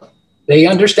love them. They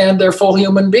understand they're full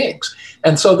human beings.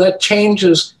 And so that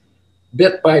changes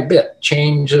bit by bit,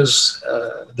 changes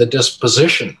the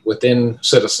disposition within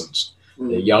citizens.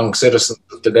 The young citizens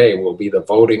of today will be the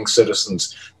voting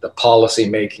citizens, the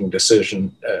policy-making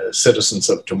citizens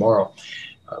of tomorrow.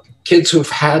 Kids who've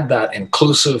had that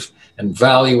inclusive and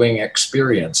valuing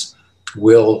experience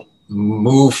will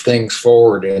move things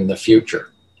forward in the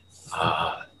future.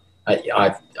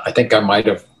 I think I might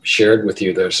have shared with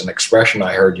you, there's an expression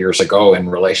I heard years ago in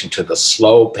relation to the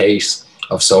slow pace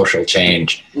of social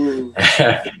change, and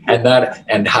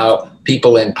how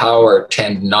people in power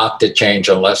tend not to change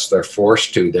unless they're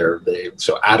forced to.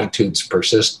 So attitudes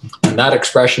persist, and that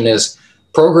expression is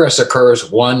progress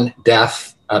occurs one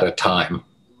death at a time.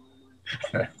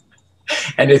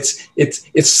 And it's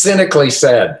cynically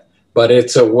said, but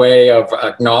it's a way of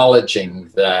acknowledging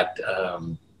that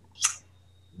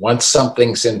once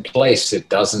something's in place, it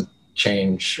doesn't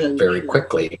change very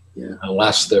quickly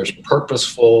unless there's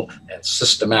purposeful and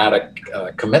systematic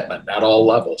commitment at all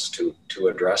levels to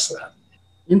address that.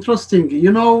 Interesting.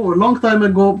 You know, a long time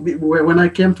ago, when I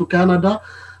came to Canada,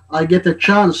 I get a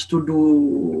chance to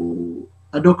do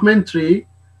a documentary.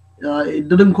 It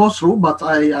didn't go through, but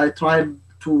I tried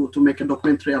to make a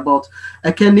documentary about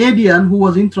a Canadian who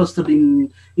was interested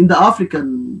in the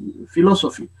African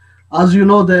philosophy. As you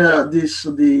know, the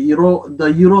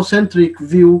Eurocentric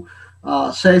view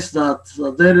says that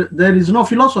there is no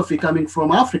philosophy coming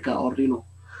from Africa, or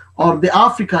the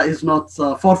Africa is not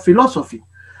for philosophy.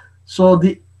 So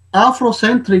the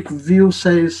Afrocentric view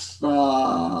says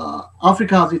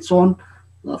Africa has its own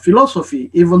philosophy,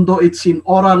 even though it's in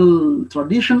oral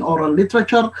tradition, oral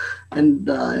literature, and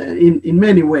in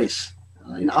many ways,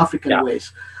 in African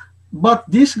ways. But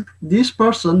this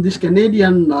person, this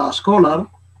Canadian scholar,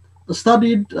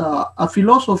 studied a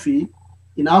philosophy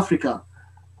in Africa,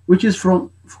 which is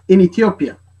in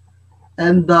Ethiopia.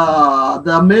 And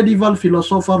the medieval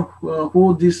philosopher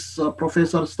who this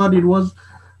professor studied was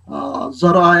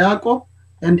Yacob,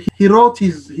 and he wrote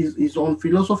his own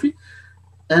philosophy.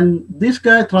 And this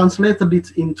guy translated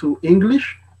it into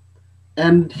English,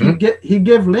 and he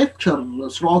gave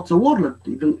lectures throughout the world,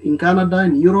 even in Canada,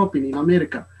 in Europe, and in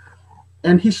America.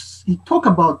 And he talked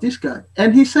about this guy,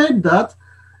 and he said that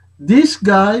this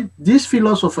guy, this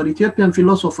philosopher, Ethiopian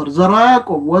philosopher,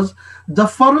 Yacob, was the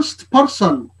first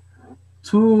person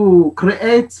to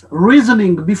create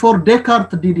reasoning before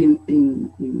Descartes did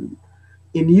in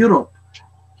Europe.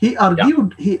 He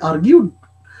argued,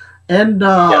 and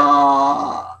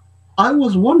I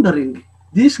was wondering,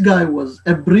 this guy was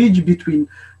a bridge between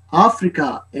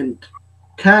Africa and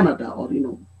Canada, or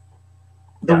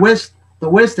the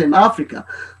Western Africa.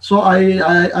 So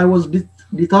I was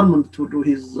determined to do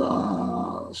his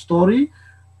story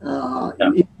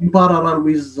in parallel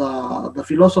with the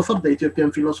philosopher, the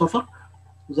Ethiopian philosopher,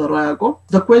 Yacob.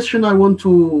 The question I want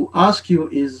to ask you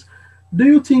is, do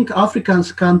you think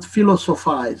Africans can't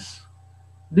philosophize?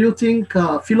 Do you think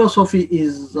philosophy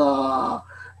is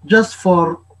just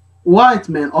for white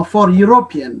men or for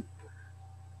European?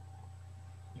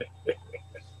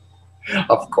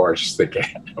 Of course they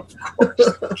can. Of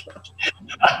course they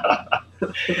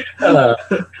can.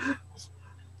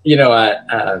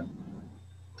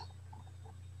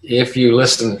 If you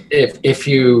listen, if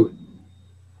you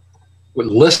would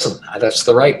listen, that's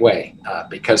the right way,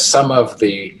 because some of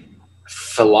the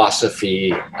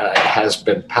philosophy has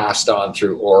been passed on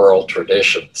through oral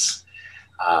traditions.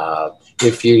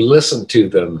 If you listen to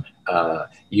them,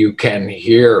 you can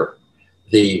hear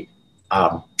the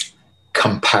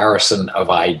comparison of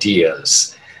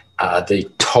ideas, the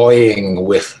toying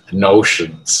with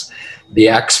notions, the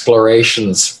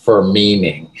explorations for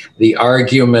meaning, the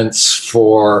arguments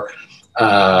for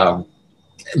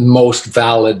most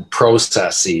valid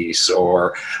processes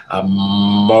or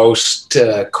most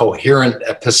coherent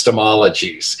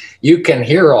epistemologies. You can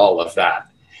hear all of that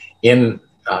in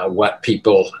what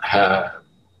people have.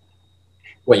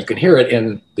 Well, you can hear it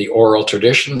in the oral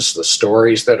traditions, the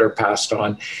stories that are passed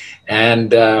on.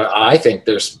 And I think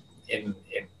there's,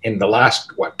 in the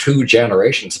last, 2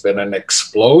 generations, been an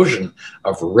explosion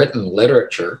of written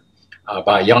literature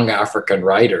by young African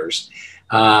writers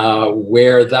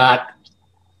where that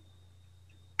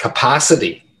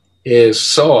capacity is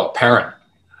so apparent.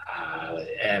 I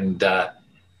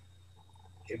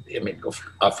mean,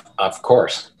 of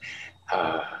course,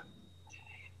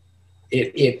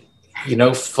 you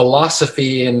know,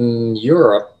 philosophy in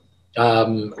Europe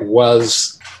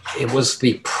was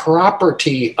the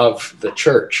property of the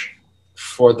church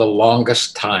for the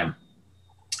longest time.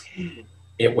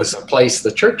 It was a place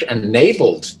the church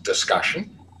enabled discussion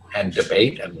and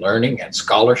debate and learning and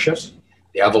scholarship,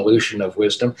 the evolution of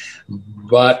wisdom,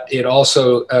 but it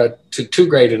also, to too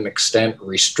great an extent,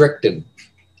 restricted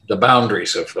the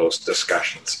boundaries of those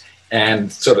discussions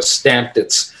and sort of stamped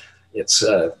its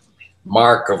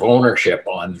mark of ownership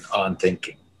on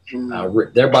thinking,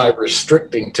 thereby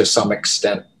restricting to some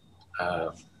extent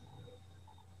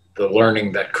the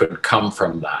learning that could come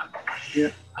from that.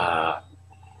 Yeah.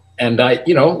 And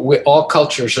all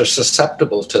cultures are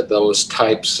susceptible to those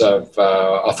types of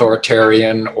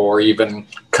authoritarian or even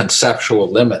conceptual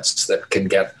limits that can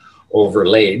get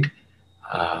overlaid.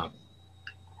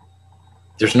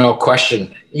 There's no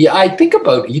question. Yeah, I think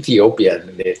about Ethiopia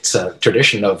and its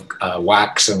tradition of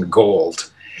wax and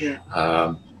gold.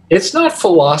 Yeah. It's not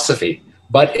philosophy,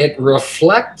 but it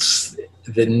reflects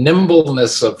the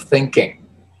nimbleness of thinking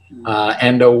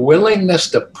and a willingness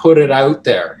to put it out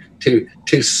there, to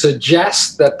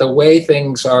suggest that the way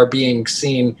things are being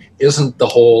seen isn't the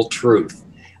whole truth,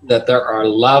 that there are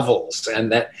levels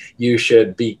and that you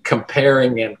should be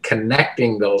comparing and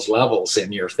connecting those levels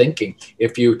in your thinking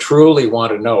if you truly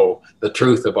want to know the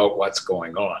truth about what's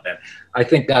going on. And I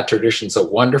think that tradition is a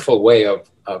wonderful way of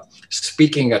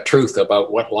speaking a truth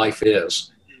about what life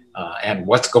is and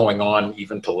what's going on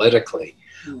even politically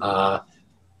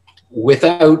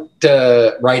without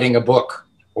writing a book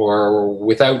or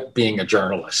without being a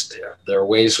journalist. There are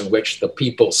ways in which the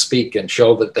people speak and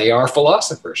show that they are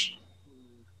philosophers.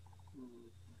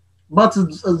 But in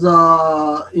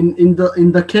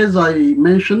the case I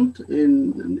mentioned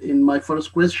in my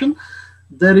first question,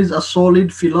 there is a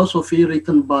solid philosophy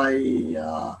written by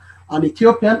an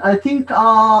Ethiopian. I think,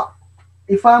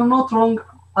 if I'm not wrong,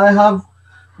 I have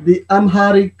the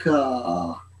Amharic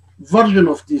version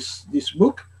of this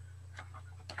book.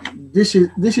 This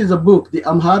is a book, the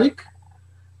Amharic,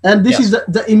 and this is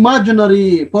the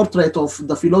imaginary portrait of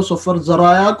the philosopher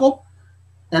Zara Yacob,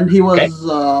 and he was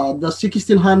the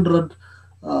 1600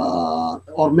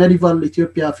 or medieval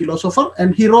Ethiopia philosopher,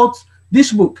 and he wrote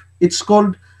this book. It's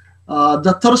called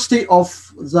The Thirsty of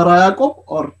Zara Yacob,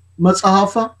 or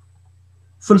Matsahafa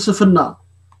Filsafina,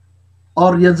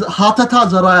 or Hatata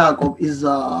Zara Yacob is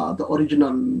the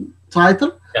original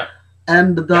title. Yeah.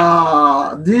 And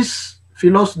this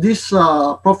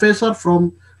professor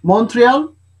from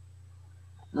Montreal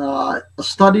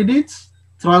studied it,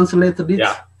 translated it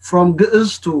from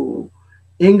Ge'ez to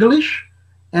English,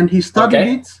 and he studied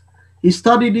it. He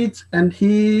studied it, and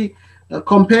he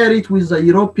compared it with the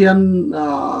European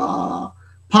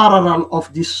parallel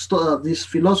of this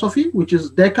philosophy, which is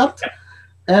Descartes,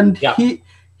 and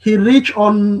he reached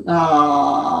on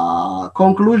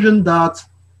conclusion that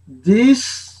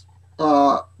this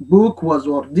book was,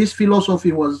 or this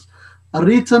philosophy was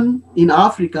written in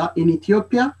Africa, in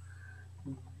Ethiopia,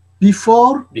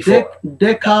 before.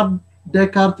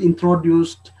 Descartes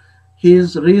introduced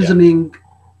his reasoning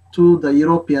to the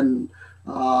European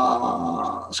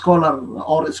scholar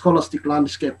or scholastic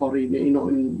landscape, or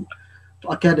in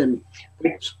academy.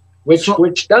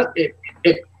 Which does it?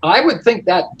 I would think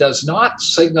that does not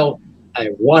signal a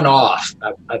one-off,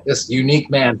 this unique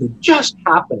man who just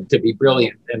happened to be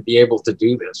brilliant and be able to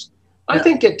do this. I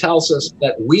think it tells us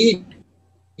that we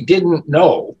didn't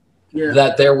know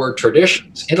that there were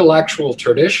traditions, intellectual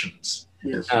traditions,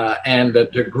 and a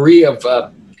degree of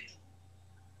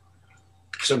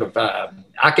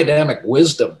academic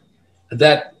wisdom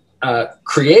that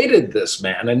created this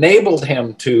man, enabled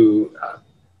him to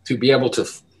be able to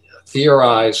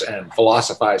theorize and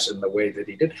philosophize in the way that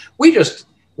he did. We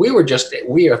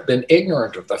we have been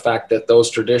ignorant of the fact that those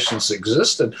traditions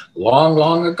existed long,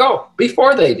 long ago,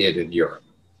 before they did in Europe.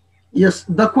 Yes,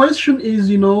 the question is,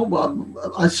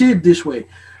 I see it this way.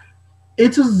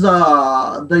 It is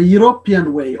the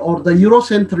European way or the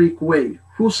Eurocentric way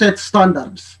who set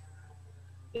standards.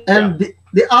 And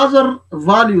the other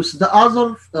values, the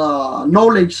other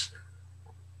knowledge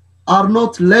are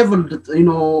not leveled,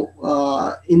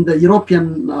 in the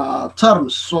European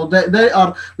terms. So they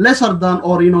are lesser than,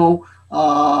 or,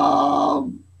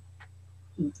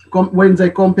 when they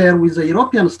compare with the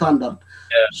European standard.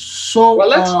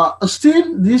 So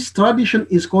still this tradition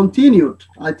is continued.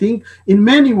 I think in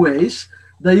many ways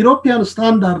the European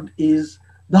standard is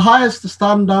the highest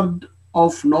standard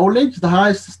of knowledge, the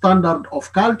highest standard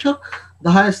of culture,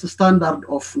 the highest standard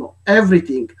of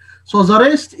everything. So the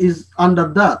rest is under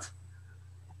that.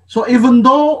 So even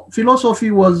though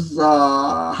philosophy was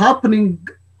happening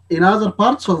in other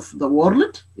parts of the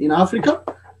world, in Africa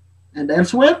and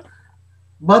elsewhere,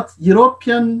 but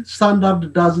European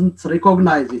standard doesn't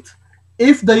recognize it.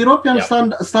 If the European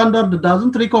standard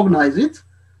doesn't recognize it,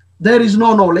 there is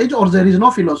no knowledge or there is no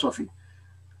philosophy.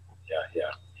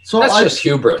 So that's just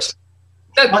hubris.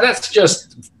 That's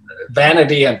just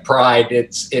vanity and pride.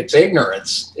 It's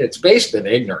ignorance. It's based in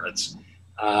ignorance.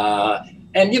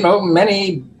 And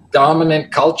many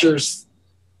dominant cultures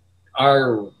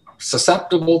are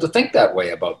susceptible to think that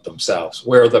way about themselves.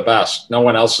 We're the best. No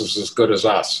one else is as good as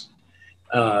us.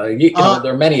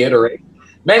 There are many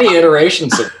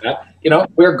iterations of that.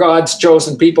 We're God's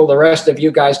chosen people. The rest of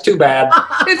you guys, too bad.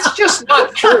 It's just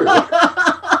not true.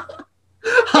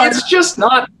 It's just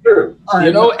not true.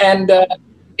 And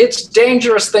it's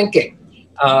dangerous thinking.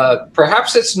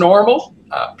 Perhaps it's normal.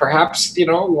 Perhaps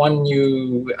when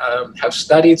you have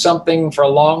studied something for a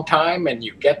long time and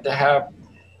you get to have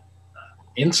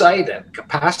insight and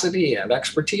capacity and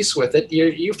expertise with it,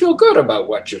 you feel good about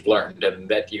what you've learned and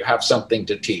that you have something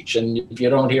to teach. And if you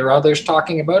don't hear others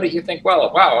talking about it, you think, well,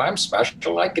 wow, I'm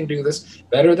special. I can do this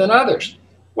better than others.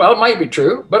 Well, it might be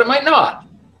true, but it might not.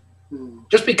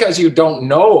 Just because you don't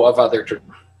know of other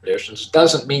traditions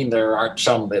doesn't mean there aren't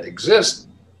some that exist.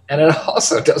 And it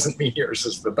also doesn't mean yours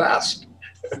is the best.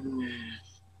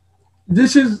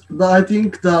 This is, I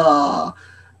think, the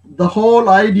whole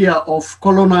idea of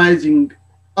colonizing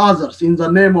others in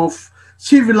the name of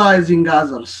civilizing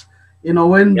others.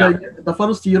 When the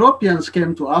first Europeans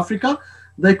came to Africa,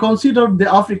 they considered the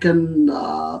African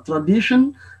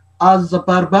tradition as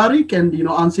barbaric and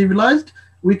uncivilized.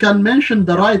 We can mention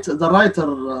the writer,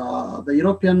 the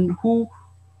European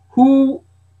who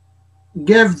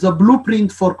gave the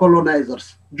blueprint for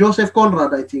colonizers, Joseph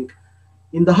Conrad, I think,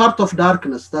 in The Heart of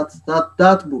Darkness.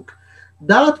 That book.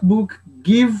 That book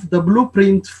give the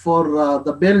blueprint for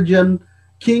the Belgian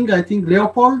king, I think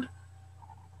Leopold,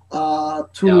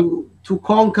 to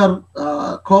conquer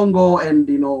Congo and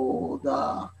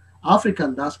the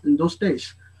African in those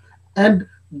days. And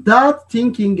that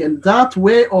thinking and that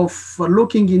way of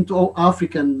looking into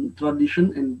African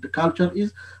tradition and the culture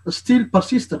is still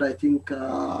persisted, I think.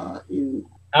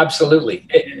 Absolutely.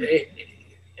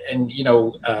 And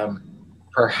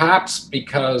perhaps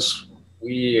because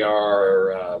we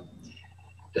are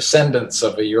descendants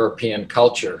of a European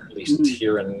culture, at least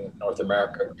here in North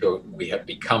America, we have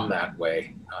become that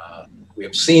way. We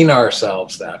have seen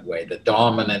ourselves that way. The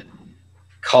dominant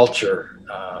culture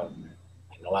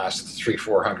in the last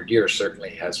 300-400 years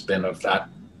certainly has been of that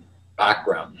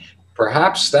background.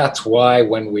 Perhaps that's why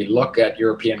when we look at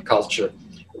European culture,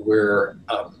 we're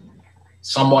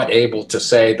somewhat able to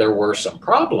say there were some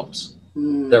problems.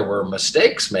 There were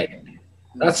mistakes made.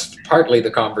 That's partly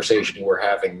the conversation we're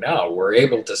having now. We're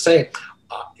able to say,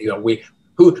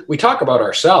 we talk about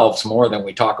ourselves more than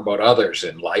we talk about others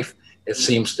in life. It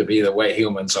seems to be the way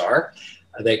humans are.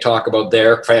 They talk about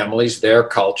their families, their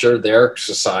culture, their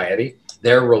society,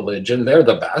 their religion. They're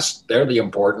the best. They're the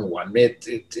important one.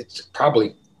 It's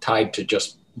probably tied to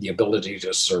just the ability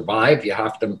to survive. You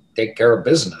have to take care of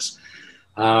business.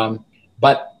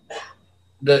 But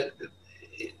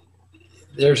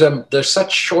there's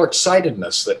such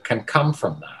short-sightedness that can come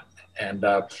from that. And,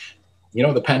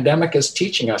 the pandemic is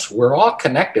teaching us we're all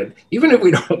connected, even if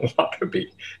we don't want to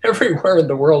be. Everywhere in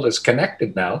the world is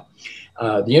connected now.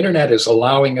 The internet is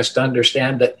allowing us to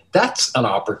understand that that's an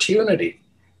opportunity,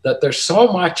 that there's so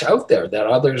much out there that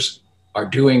others are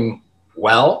doing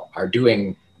well, are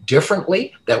doing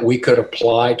differently, that we could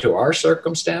apply to our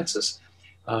circumstances.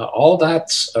 All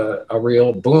that's a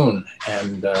real boon.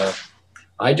 And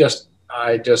I just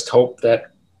hope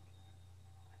that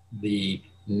the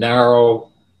narrow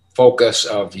focus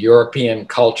of European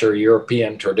culture,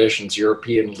 European traditions,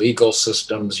 European legal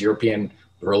systems, European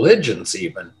religions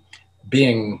even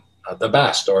being the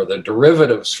best, or the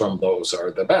derivatives from those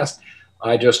are the best.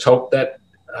 I just hope that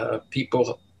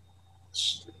people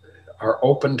are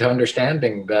open to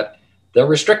understanding that they're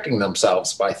restricting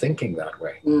themselves by thinking that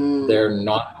way. They're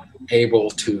not able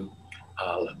to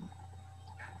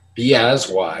be as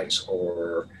wise,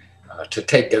 or to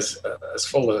take as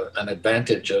full an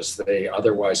advantage as they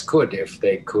otherwise could if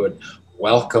they could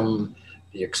welcome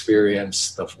the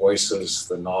experience, the voices,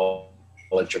 the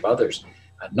knowledge of others.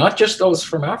 Not just those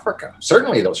from Africa,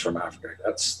 certainly those from Africa.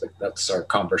 That's our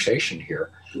conversation here.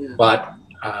 Yeah. But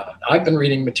I've been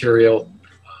reading material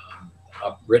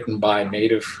written by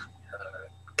Native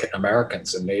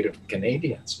Americans and Native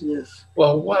Canadians. Yes.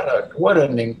 Well, what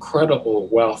an incredible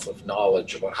wealth of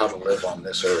knowledge about how to live on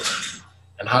this earth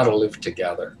and how to live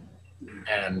together.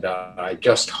 And I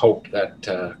just hope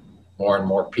that more and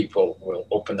more people will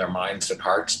open their minds and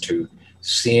hearts to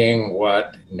seeing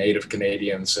what Native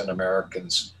Canadians and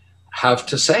Americans have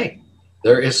to say.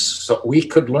 We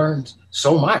could learn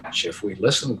so much if we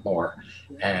listened more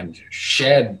and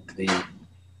shed the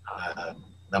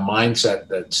mindset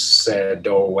that said,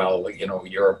 oh, well,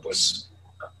 Europe was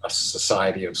a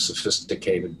society of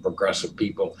sophisticated, progressive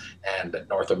people, and that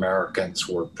North Americans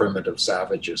were primitive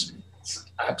savages. It's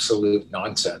absolute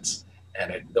nonsense.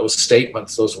 And those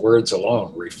statements, those words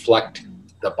alone reflect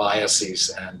the biases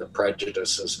and the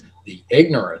prejudices, the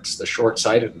ignorance, the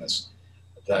short-sightedness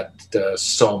that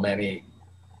so many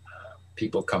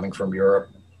people coming from Europe,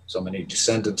 so many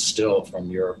descendants still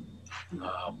from Europe,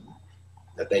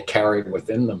 that they carry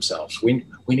within themselves. We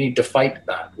need to fight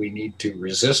that. We need to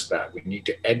resist that. We need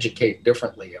to educate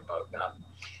differently about that.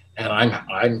 And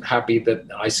I'm happy that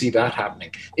I see that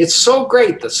happening. It's so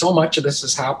great that so much of this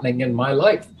is happening in my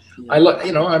life. I'm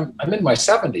in my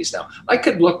 70s now. I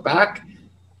could look back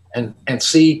and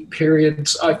see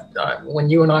periods when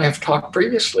you and I have talked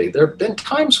previously. There have been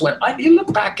times when you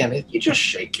look back and you just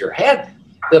shake your head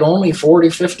that only 40,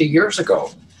 50 years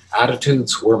ago,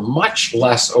 attitudes were much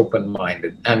less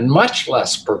open-minded and much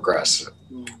less progressive,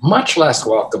 much less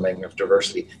welcoming of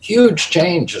diversity. Huge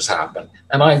change has happened.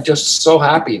 And I'm just so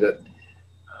happy that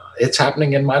it's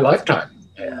happening in my lifetime.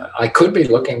 I could be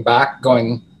looking back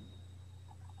going,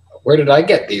 where did I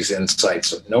get these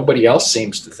insights? Nobody else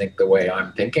seems to think the way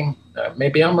I'm thinking.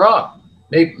 Maybe I'm wrong.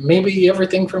 Maybe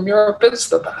everything from Europe is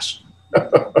the best.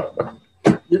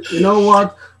 You know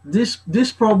what?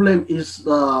 This problem is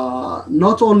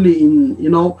not only in,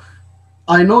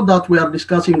 I know that we are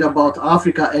discussing about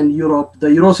Africa and Europe, the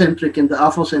Eurocentric and the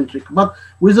Afrocentric, but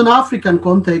within African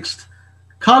context,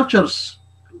 cultures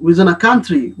within a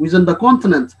country, within the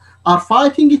continent, are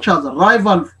fighting each other,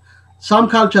 rival. Some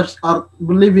cultures are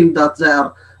believing that they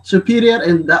are superior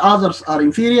and the others are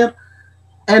inferior.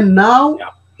 And now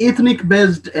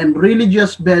ethnic-based and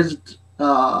religious-based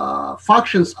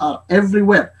factions are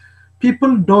everywhere.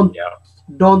 People don't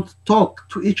talk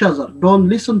to each other, don't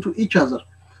listen to each other.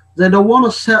 They don't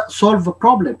want to solve a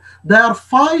problem. They are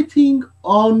fighting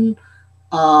on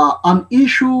an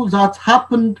issue that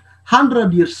happened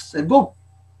 100 years ago.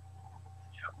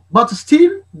 But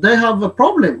still, they have a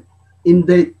problem in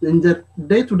their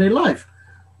day-to-day life.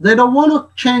 They don't want to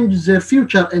change their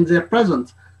future and their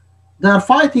present. They are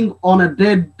fighting on a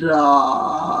dead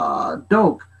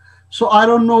dog. So I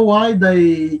don't know why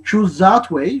they choose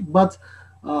that way, but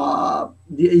the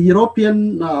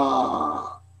European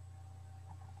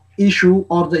issue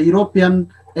or the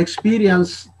European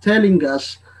experience telling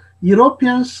us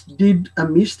Europeans did a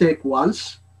mistake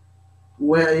once,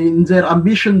 where in their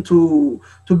ambition to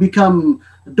become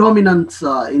dominant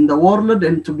in the world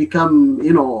and to become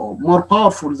more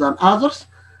powerful than others,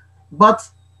 but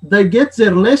they get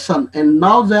their lesson and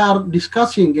now they are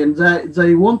discussing and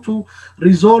they want to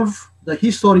resolve the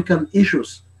historical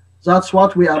issues. That's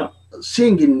what we are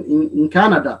seeing in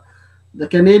Canada. The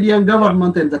Canadian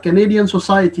government and the Canadian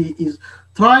society is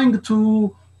trying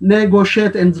to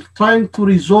negotiate and trying to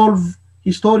resolve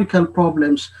historical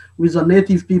problems with the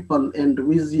native people and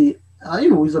with the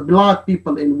with the black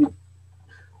people, and with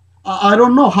I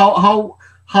don't know how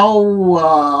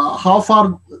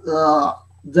far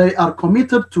they are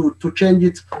committed to change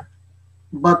it,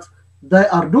 but they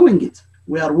are doing it.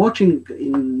 We are watching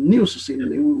in news,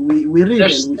 we read. There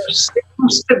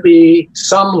seems to be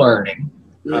some learning,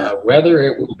 whether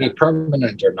it will be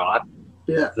permanent or not,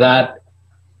 that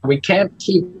we can't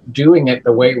keep doing it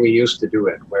the way we used to do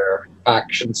it, where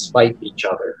factions fight each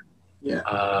other.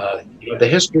 The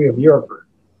history of Europe,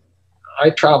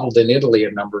 I traveled in Italy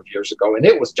a number of years ago, and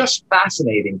it was just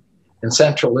fascinating in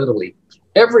central Italy.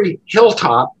 Every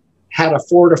hilltop had a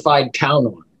fortified town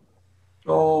on it.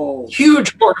 Oh.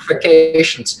 Huge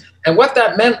fortifications. And what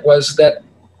that meant was that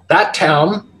that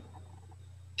town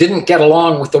didn't get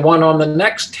along with the one on the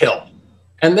next hill.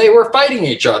 And they were fighting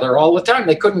each other all the time.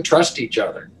 They couldn't trust each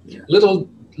other. Yeah. Little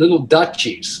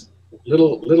duchies,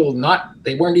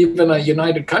 they weren't even a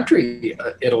united country,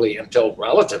 Italy, until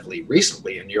relatively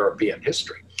recently in European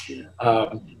history.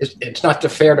 Yeah. It's not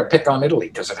fair to pick on Italy,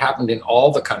 because it happened in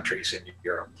all the countries in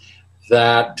Europe,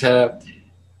 that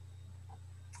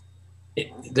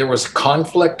there was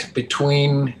conflict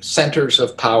between centers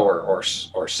of power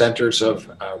or centers of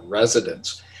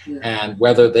residence. Yeah. And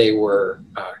whether they were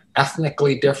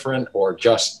ethnically different or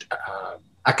just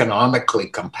economically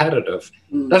competitive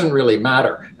doesn't really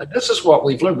matter. And this is what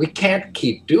we've learned. We can't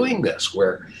keep doing this,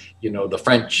 where, you know, the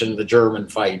French and the German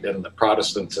fight, and the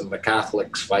Protestants and the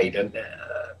Catholics fight, and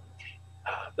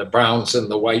the Browns and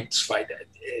the Whites fight.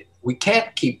 We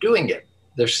can't keep doing it.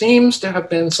 There seems to have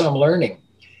been some learning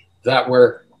that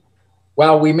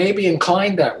while we may be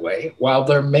inclined that way, while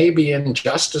there may be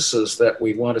injustices that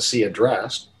we want to see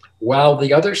addressed, while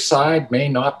the other side may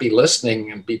not be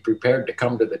listening and be prepared to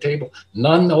come to the table,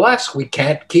 nonetheless, we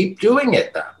can't keep doing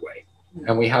it that way.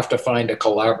 And we have to find a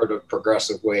collaborative,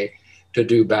 progressive way to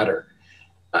do better.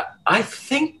 I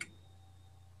think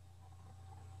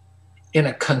in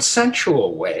a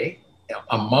consensual way,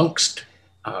 amongst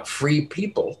free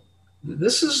people,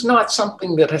 this is not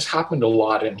something that has happened a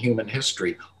lot in human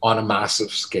history on a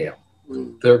massive scale.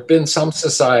 There have been some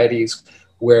societies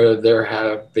where there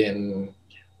have been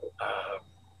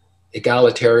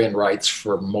egalitarian rights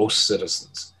for most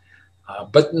citizens,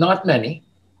 but not many.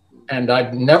 And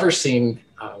I've never seen,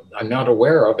 I'm not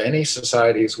aware of any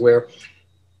societies where,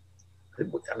 I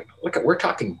mean, we're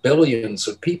talking billions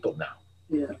of people now,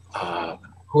 yeah,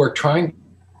 who are trying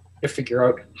to figure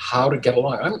out how to get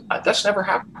along. That's never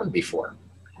happened before.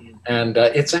 And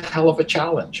it's a hell of a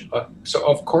challenge. So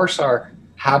of course our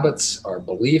habits, our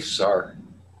beliefs, our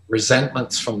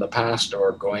resentments from the past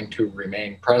are going to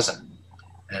remain present.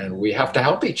 And we have to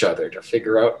help each other to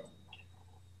figure out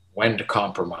when to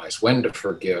compromise, when to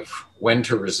forgive, when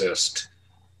to resist.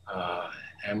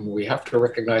 And we have to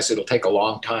recognize it'll take a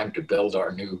long time to build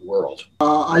our new world.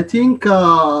 I think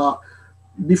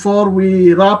before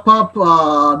we wrap up,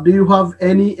 do you have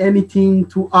anything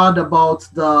to add about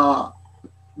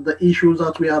the issues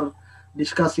that we are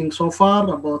discussing so far,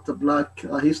 about the Black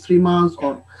History Month,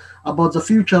 or about the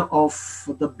future of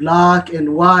the black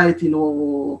and white,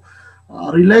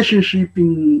 relationship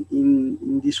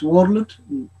in this world,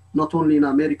 not only in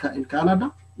America and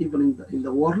Canada, even in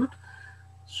the world?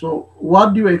 So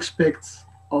what do you expect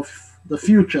of the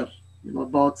future,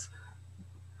 about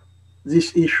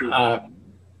this issue?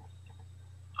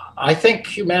 I think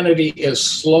humanity is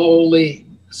slowly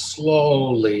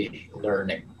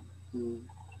learning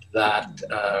that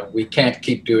we can't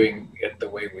keep doing it the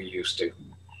way we used to,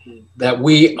 that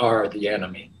we are the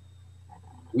enemy.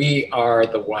 We are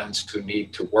the ones who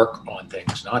need to work on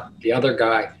things, not the other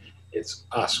guy. It's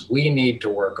us. We need to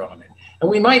work on it. And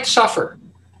we might suffer.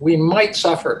 We might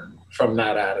suffer from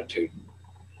that attitude.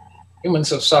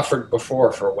 Humans have suffered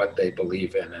before for what they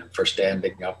believe in and for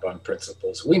standing up on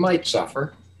principles. We might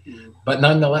suffer, but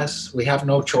nonetheless, we have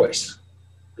no choice,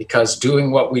 because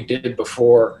doing what we did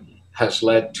before has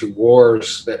led to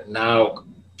wars that now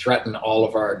threaten all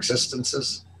of our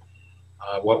existences.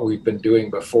 What we've been doing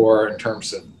before in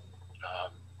terms of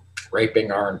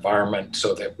raping our environment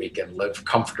so that we can live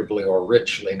comfortably or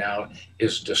richly now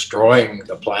is destroying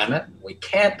the planet. We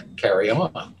can't carry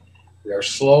on. We are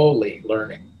slowly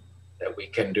learning that we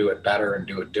can do it better and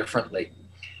do it differently.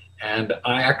 And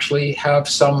I actually have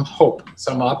some hope,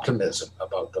 some optimism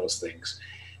about those things.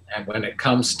 And when it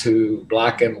comes to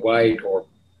black and white, or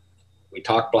we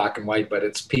talk black and white, but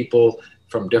it's people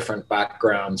from different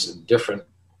backgrounds and different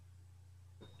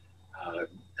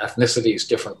ethnicities,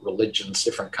 different religions,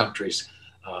 different countries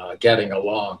getting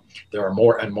along. There are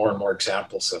more and more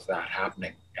examples of that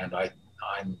happening. And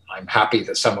I'm happy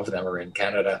that some of them are in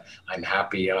Canada. I'm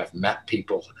happy I've met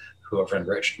people who have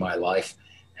enriched my life.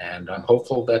 And I'm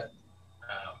hopeful that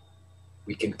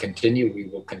we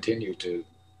will continue to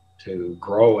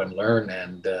grow and learn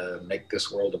and make this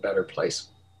world a better place.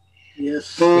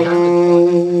 Yes.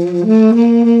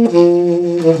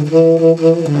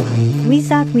 With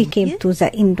that, we came to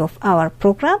the end of our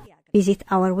program. Visit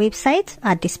our website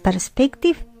at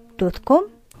thisperspective.com.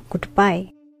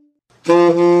 Goodbye.